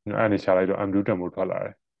ဒါနေရှာလိုက်တော့ M2 တန်ဖိုးထွက်လာတ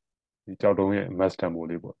ယ်ဒီကြောက်တုံးရဲ့ mass တန်ဖိုး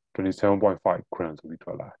လေးပေါ့27.5 gram ဆိုပြီးထွ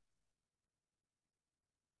က်လာတယ်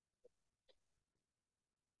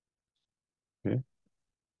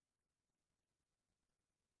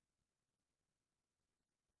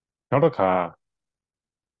နောက်တစ်ခါ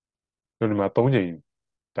ကျွန်တော်ဒီမှာ3ချိန်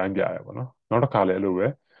တိုင်းပြရတယ်ပေါ့နော်နောက်တစ်ခါလည်းအဲ့လိုပဲ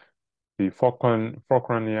ဒီ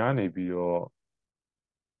Foghorn နေရာနေပြီးတော့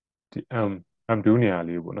ဒီ M2 နေရာ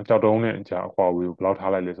လေးပေါ့နော်ကြောက်တုံးနဲ့ကြာအကွာအဝေးကိုဘယ်လောက်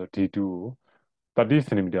ထားလိုက်လဲဆိုတော့ D2 ကို30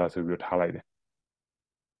 cm ဆိုပြီးတော့ထားလိုက်တယ်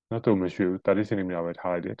နော်သူမရှိဘူး30 cm ပဲ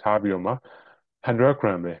ထားလိုက်တယ်ထားပြီးတော့မှ100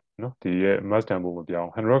 gram ပဲနော်ဒီရဲ့ mass တန်ဖိုးမပြောင်း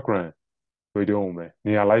100 gram ဝေတုံးပဲ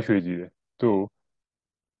နေရာလိုက်ရွှေ့ကြည့်တယ်သူ့ကို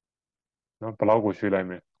နော်ဘယ်လောက်ကိုရွှေ့လိုက်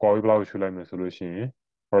မယ်ကွာဝေးဘယ်လောက်ကိုရွှေ့လိုက်မယ်ဆိုလို့ရှိရင်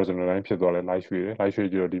horizontal line ဖြစ်သွားလဲလိုက်ရွှေ့တယ်လိုက်ရွှေ့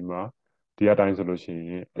ကြည့်တော့ဒီမှာဒီအတိုင်းဆိုလို့ရှိ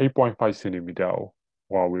ရင်8.5 cm ကို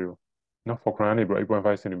ကွာဝေးကိုနော် Foghorn ကနေပြီးတော့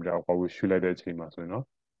8.5 cm ကိုကွာဝေးရွှေ့လိုက်တဲ့အချိန်မှာဆိုရင်နော်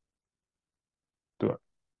သူက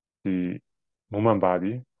ဒီ moment bar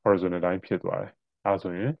ဒီ horizontal line ဖြစ်သွားတယ်အဲ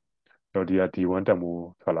ဆိုရင်တော့ဒီက D1 တက်မှု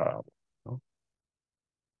ထွက်လာတာပေါ့နော်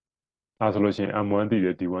အဲဆိုလို့ရှိရင် M1 တည်တ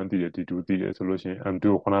ယ် D1 တည်တယ် D2 တည်တယ်ဆိုလို့ရှိရင် M2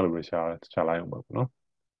 ကိုခုနလိုပဲရှာလိုက်အောင်ပါပေါ့နော်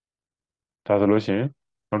ဒါဆိုလို့ရှိရင်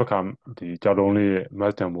နောက်တစ်ခါဒီကြောက်တုံးလေးရဲ့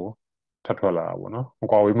mass တန်ဖိုးထပ်ထွက်လာတာပေါ့နော်အ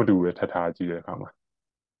ကွာဝေးမတူပဲထပ်ထားကြည့်တဲ့အခါမှာ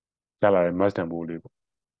ရလာတဲ့ mass တန်ဖိုးလေးပေါ့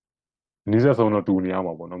နီးစပ်ဆုံးတော့တူနေရ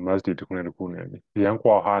မှာပေါ့နော် mass တွေတစ်ခုနဲ့တစ်ခုနဲ့ဒီရန်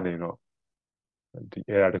ကွာဟာနေတော့ဒီ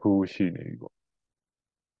error တစ်ခုရှိနေပြီပေါ့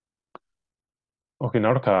okay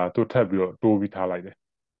နောက်တစ်ခါသူထပ်ပြီးတော့တိုးပြီးထားလိုက်တယ်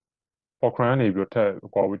Foghorn ကနေပြီးတော့ထပ်အ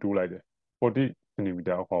ကွာဝေးတိုးလိုက်တယ်40 cm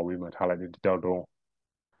အကွာဝေးမှာထားလိုက်တယ်ဒီကြောက်တုံး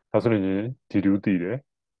ဒါဆိုရင် D2 တည်တယ်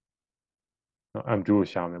နော် M2 ကို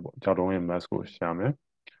ရှာမယ်ပေါ့ကြောက်တုံးရဲ့ mass ကိုရှာမယ်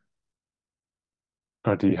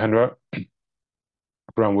ဒီ100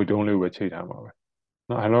 gram weight တုံးလေးကိုပဲချိန်ထားမှာပဲ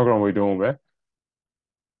နော်100 gram weight တုံးကိုပဲ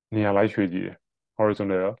နေရာလိုက်ရွှေ့ကြည့်တယ်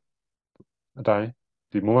horizontal အတိုင်း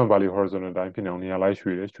ဒီ moment ပါလီ horizontal အတိုင်းဖြစ်နေအောင်နေရာလိုက်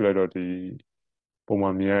ရွှေ့တယ်ရွှေ့လိုက်တော့ဒီပုံမှ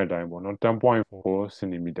န်မြင်ရတဲ့အတိုင်းပေါ့နော်10.4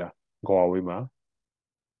 cm ကွာဝေးမှာ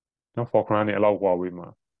နော် Foghorn ကနေအလောက်ကွာဝေးမှာ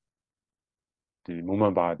ဒီ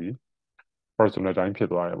moment ပါဒီ horizontal အတိုင်းဖြစ်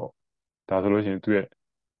သွားတယ်ပေါ့ဒါဆိုလို့ရှိရင်သူ့ရဲ့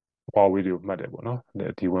ကွာဝေးတွေကိုမှတ်တယ်ပေါ့နော်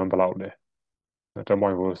D1 ဘယ်လောက်လဲ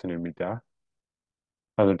10.4 cm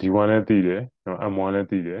အဲဆို D1 လည်းသိတယ်နော် M1 လည်း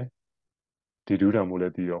သိတယ် D2 တန်ဖိုးလ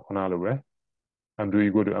ည်းသိတော့ခုနလိုပဲ m2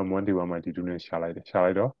 equal to m1 divided by d2 နဲ့ရှာလိုက်တယ်ရှာ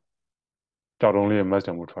လိုက်တော့ကြောက်တုံးလေးရဲ့ mass တ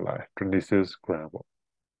န်ဖိုးထွက်လာတယ်26 gram ပေါ့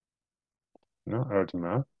နော်အဲ့တော့ဒီ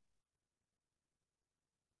မှာ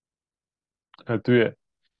သူရဲ့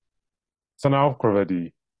center of gravity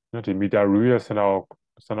နော်ဒီ meter rule ရဲ့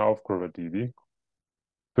center of gravity ဒီ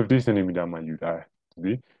50 cm မှာယူထားတယ်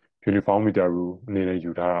ဒီ uniform meter rule အနေနဲ့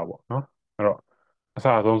ယူထားတာပေါ့နော်အဲ့တော့အစ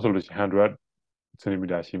အဆုံးဆိုလို့ရှိရင်100 cm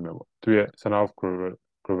ရှိမယ်ပေါ့သူရဲ့ center of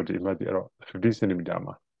gravity အမှတ်ဒီအဲ့တော့50 cm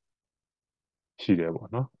မှာရှိတယ်ပေါ့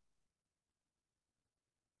နော်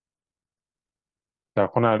ဒါ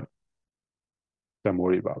ခုနတန်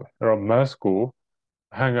ဖိုးတွေပါပဲအဲ့တော့ mass ကို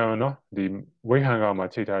hanger နော်ဒီ weight hanger မှာ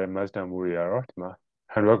ချိန်ထားတဲ့ mass တန်ဖိုးတွေကတော့ဒီမှာ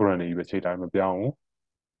100 gram နေပြီပဲချိန်ထားမပြောင်းဘူး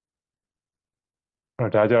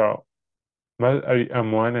အဲ့တော့ဒါကြတော့ mass အဲ့ဒီ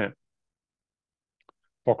M1 နဲ့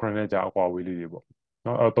Cochrane နဲ့ကြာအကွာအဝေးလေးတွေပေါ့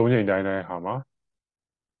နော်အဲ့တော့၃ချိန်တိုင်းတဲ့အခါမှာ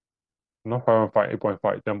နော်5.5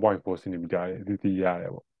 8.5 10.4 cm တွေအသီးသီးရတ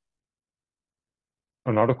ယ်ပေါ့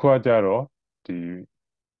နောက်တစ်ခုကကြတော့ဒီ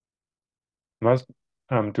mass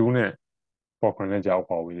M2 နဲ့ Cochrane နဲ့ကြာအ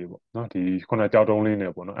ကွာအဝေးလေးပေါ့နော်ဒီခုနကြောက်တုံးလေး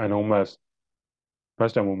နဲ့ပေါ့နော် unknown mass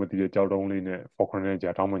တန်ဖိုးမသိတဲ့ကြောက်တုံးလေးနဲ့ Cochrane နဲ့ကြာ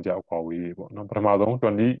တောင်းပန်ကြာအကွာအဝေးလေးပေါ့နော်ပထမဆုံး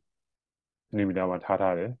20 cm မှာထား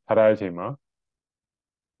တဲ့အချိန်မှာ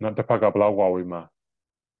နောက်တစ်ဖက်ကဘယ်လောက်ကွာဝေးမှာ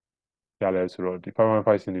ရလဲဆိုတော့ဒီ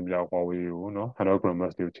5.5 cm ကွာဝေးကိုနော်100 gram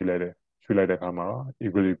mass တွေကိုခြိလိုက်တဲ့အခါမှာတော့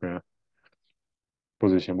equilibrium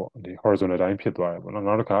position ပေါ့ဒီ horizontal တိုင်းဖြစ်သွားတယ်ပေါ့နော်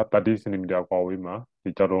နောက်တစ်ခါ30 cm ကွာဝေးမှာဒီ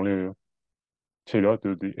ကြောက်တုံးလေးကိုခြိတော့သူ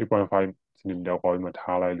ဒီ8.5 cm ကွာဝေးမှာ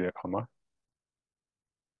ထားလိုက်တဲ့အခါမှာ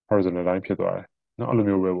horizontal တိုင်းဖြစ်သွားတယ်နော်အဲ့လို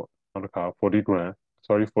မျိုးပဲပေါ့နောက်တစ်ခါ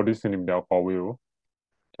40 cm ကွာဝေးကို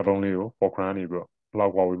ကြောက်တုံးလေးကို Cochrane နေပြီးတော့ဘယ်လော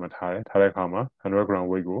က်ကွာဝေးမှာထားတဲ့အခါမှာ100 gram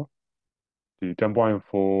weight ကိုဒီ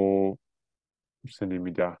10.4 cm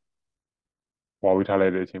ဝါဝေးထားလို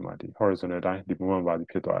က်တဲ့အချိန်မှာဒီ horizontal အတိုင်းဒီ moment ပါ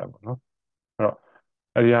ဖြစ်သွားတယ်ပေါ့နော်အဲ့တော့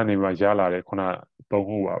အဲ့ဒီကနေမှရလာတဲ့ခုနသုံး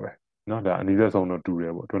ခုပါပဲနော်ဒါအနည်းဆုံးတော့တူတ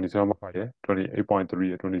ယ်ပေါ့27.5ရယ်28.3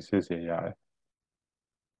ရယ်26ရယ်ရတယ်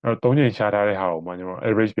အဲ့တော့၃ချိန်ရှားထားတဲ့ဟာကိုမှကျွန်တော်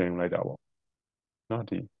average ပြန်ယူလိုက်တာပေါ့နော်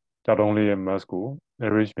ဒီကြောက်တုံးလေးရဲ့ mass ကို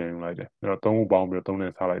average ပြန်ယူလိုက်တယ်အဲ့တော့၃ခုပေါင်းပြီးတော့၃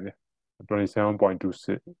နဲ့စားလိုက်တယ်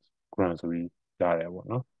27.26 gram ဆိုပြီးရတယ်ပေါ့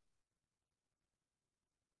နော်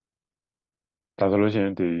ဒါဆိုလို့ရှိရ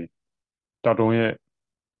င်ဒီကြောက်တုံးရဲ့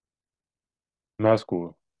mass ကို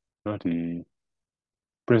နော်ဒီ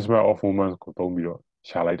principle of movement ကိုသုံးပြီးတော့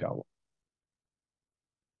ရှာလိုက်တာပေါ့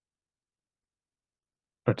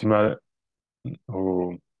ဒီမှာဟို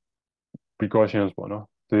precautions ပေါ့နော်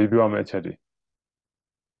သတိပြုရမယ့်အချက်တွေ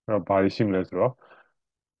အဲ့တော့ဘာတွေရှိမလဲဆိုတော့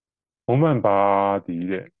moment bar တည်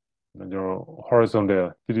တဲ့ကျွန်တော် horizontal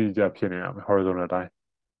တိတိကျကျဖြစ်နေရမယ် horizontal အတိုင်း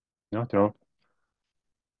နော်ကျွန်တော်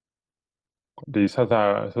ဒီဆက်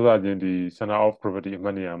စချင်းဒီ center of gravity အမှ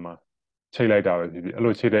တ်နေရာမှာချိန်လိုက်တာပဲဖြစ်ဖြစ်အဲ့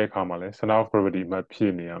လိုချိန်တဲ့အခါမှာလဲ center of gravity အမှတ်ဖြ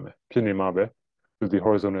စ်နေရမယ်ဖြစ်နေမှာပဲသူဒီ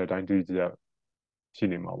horizontal အတိုင်းတိတိကျကျရှိ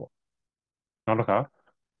နေမှာပေါ့နောက်တစ်ခါ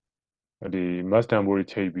ဒီ mass တန်ဖိုးတွေ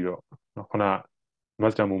ချိန်ပြီးတော့ခုန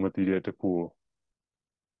mass တန်ဖိုးမသိတဲ့တစ်ခုကို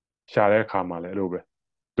ရှာတဲ့အခါမှာလည်းအဲ့လိုပဲ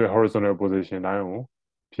သူ horizontal position တိုင်းကို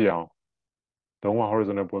ဖြစ်အောင်လုံးဝ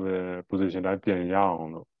horizontal position တိုင်းပြန်ရအော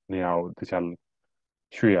င်လို့နေရာကိုတခြား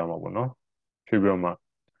ရွှေ့ရမှာပေါ့နော်ရွှေ့ပြီးတော့မှ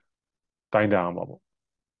တိုင်းတာရမှာပေါ့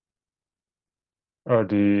အဲ့တော့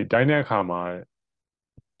ဒီတိုင်းတဲ့အခါမှာ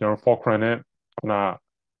ကျွန်တော် Fortran နဲ့ခုန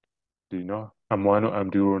ဒီနော် M1 တို့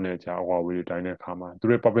M2 တို့နဲ့ကြာဟွာဝေးတိုင်းတဲ့အခါမှာသူ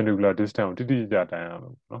တို့ perpendicular distance ကိုတိတိကျကျတိုင်းရမှာ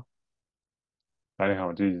ပေါ့နော်တိုင်းတဲ့အခါ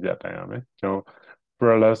မှာတိတိကျကျတိုင်းရမယ်ကျွန်တော်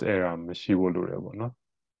parallel error မရှိဖို့လိုတယ်ပေါ့နော်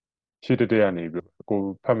ရှိတဲ့တက်ကနေပြီးကို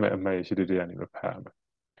ဖတ်မဲ့အမှတ်ရရှိတဲ့တက်ကနေပြီးဖတ်ရမယ်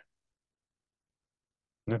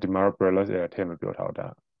နော်ဒီမှာတော့ parallel error ထည့်မပြောထားတော့ဒါ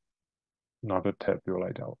နောက်တစ်ထပ်ပြောလို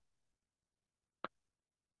က်တာ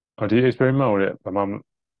ပေါ့ဒီ experiment ကိုလည်းဘာမှ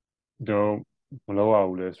ကျွန်တော်မလုပ်ရ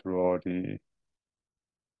ဘူးလဲဆိုတော့ဒီ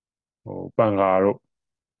ပန်ကာတို့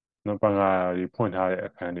နော်ပန်ကာတွေဖွင့်ထားတဲ့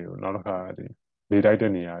အခန်းတွေကိုနောက်တစ်ခါဒီလေတိုက်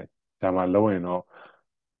တဲ့နေရာတွေဒါမှလုံးရင်တော့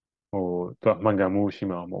သူကမှန်ကန်မှုရှိ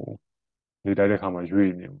မှာမဟုတ်ဘူးလေတိုက်တဲ့ခါမှာ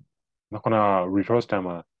ရွေ့နေဘူးနောက်ခဏ resource time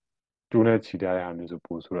မှာကျိုးနဲ့ချီထားတဲ့ဟာမျိုးဆို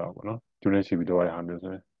ပို့ဆိုတာပေါ့နော်ကျိုးနဲ့ချီပြီးတော့ရတဲ့ဟာမျိုး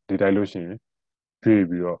ဆိုရင်လေတိုက်လို့ရှိရင်ရွေ့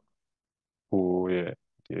ပြီးတော့ဟိုရဲ့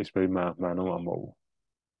ဒီ experiment မှန်တော့မှာမဟုတ်ဘူး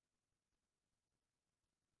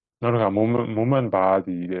နောက်တစ်ခါ moment bar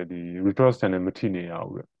ဒီ resource time နဲ့မထိနေရ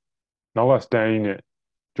ဘူးလေနောက်က stand နဲ့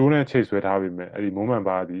ကျိုးနဲ့ချိတ်ဆွဲထားပြီမဲ့အဲ့ဒီ moment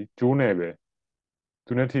bar ဒီကျိုးနဲ့ပဲ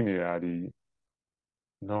သူနဲ့ထိနေတာဒီ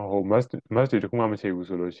နော်ဟို must တွေတခုမှမချိတ်ဘူး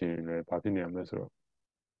ဆိုလို့ရှိရင်လည်းဘာဖြစ်နေရမလဲဆိုတော့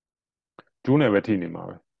ကျိုးနဲ့ပဲထိနေမှာ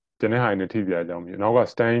ပဲကျန်တဲ့ဟာတွေနဲ့ထိပြအကြောင်းမရှိနောက်က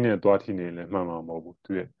stand နဲ့သွားထိနေရင်လည်းမှန်မှာမဟုတ်ဘူး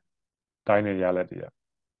သူရဲ့တိုင်းနဲ့ရလက်တွေက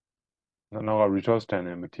နောက်က resource stand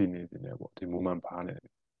နဲ့မထိနေနေတယ်ပေါ့ဒီ moment bar နဲ့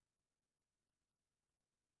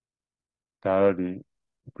ဒါကတော့ဒီ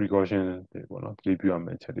precaution တွေပေါ့နော်သတိပြုရမ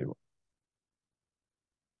ယ့်အချက်တွေပေါ့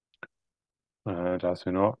ဒါဆို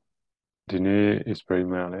ရင်တော့ဒီနေ့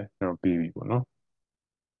experiment ကလည်းကျွန်တော်ပြီးပြီပေါ့နော်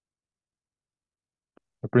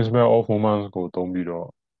principle of moments ကိုသုံးပြီးတော့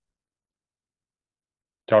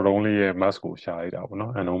ကြောက်လုံးလေးရဲ့ mask ကိုရှာလိုက်တာပေါ့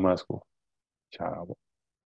နော် unknown mask ကိုရှာတာပေါ့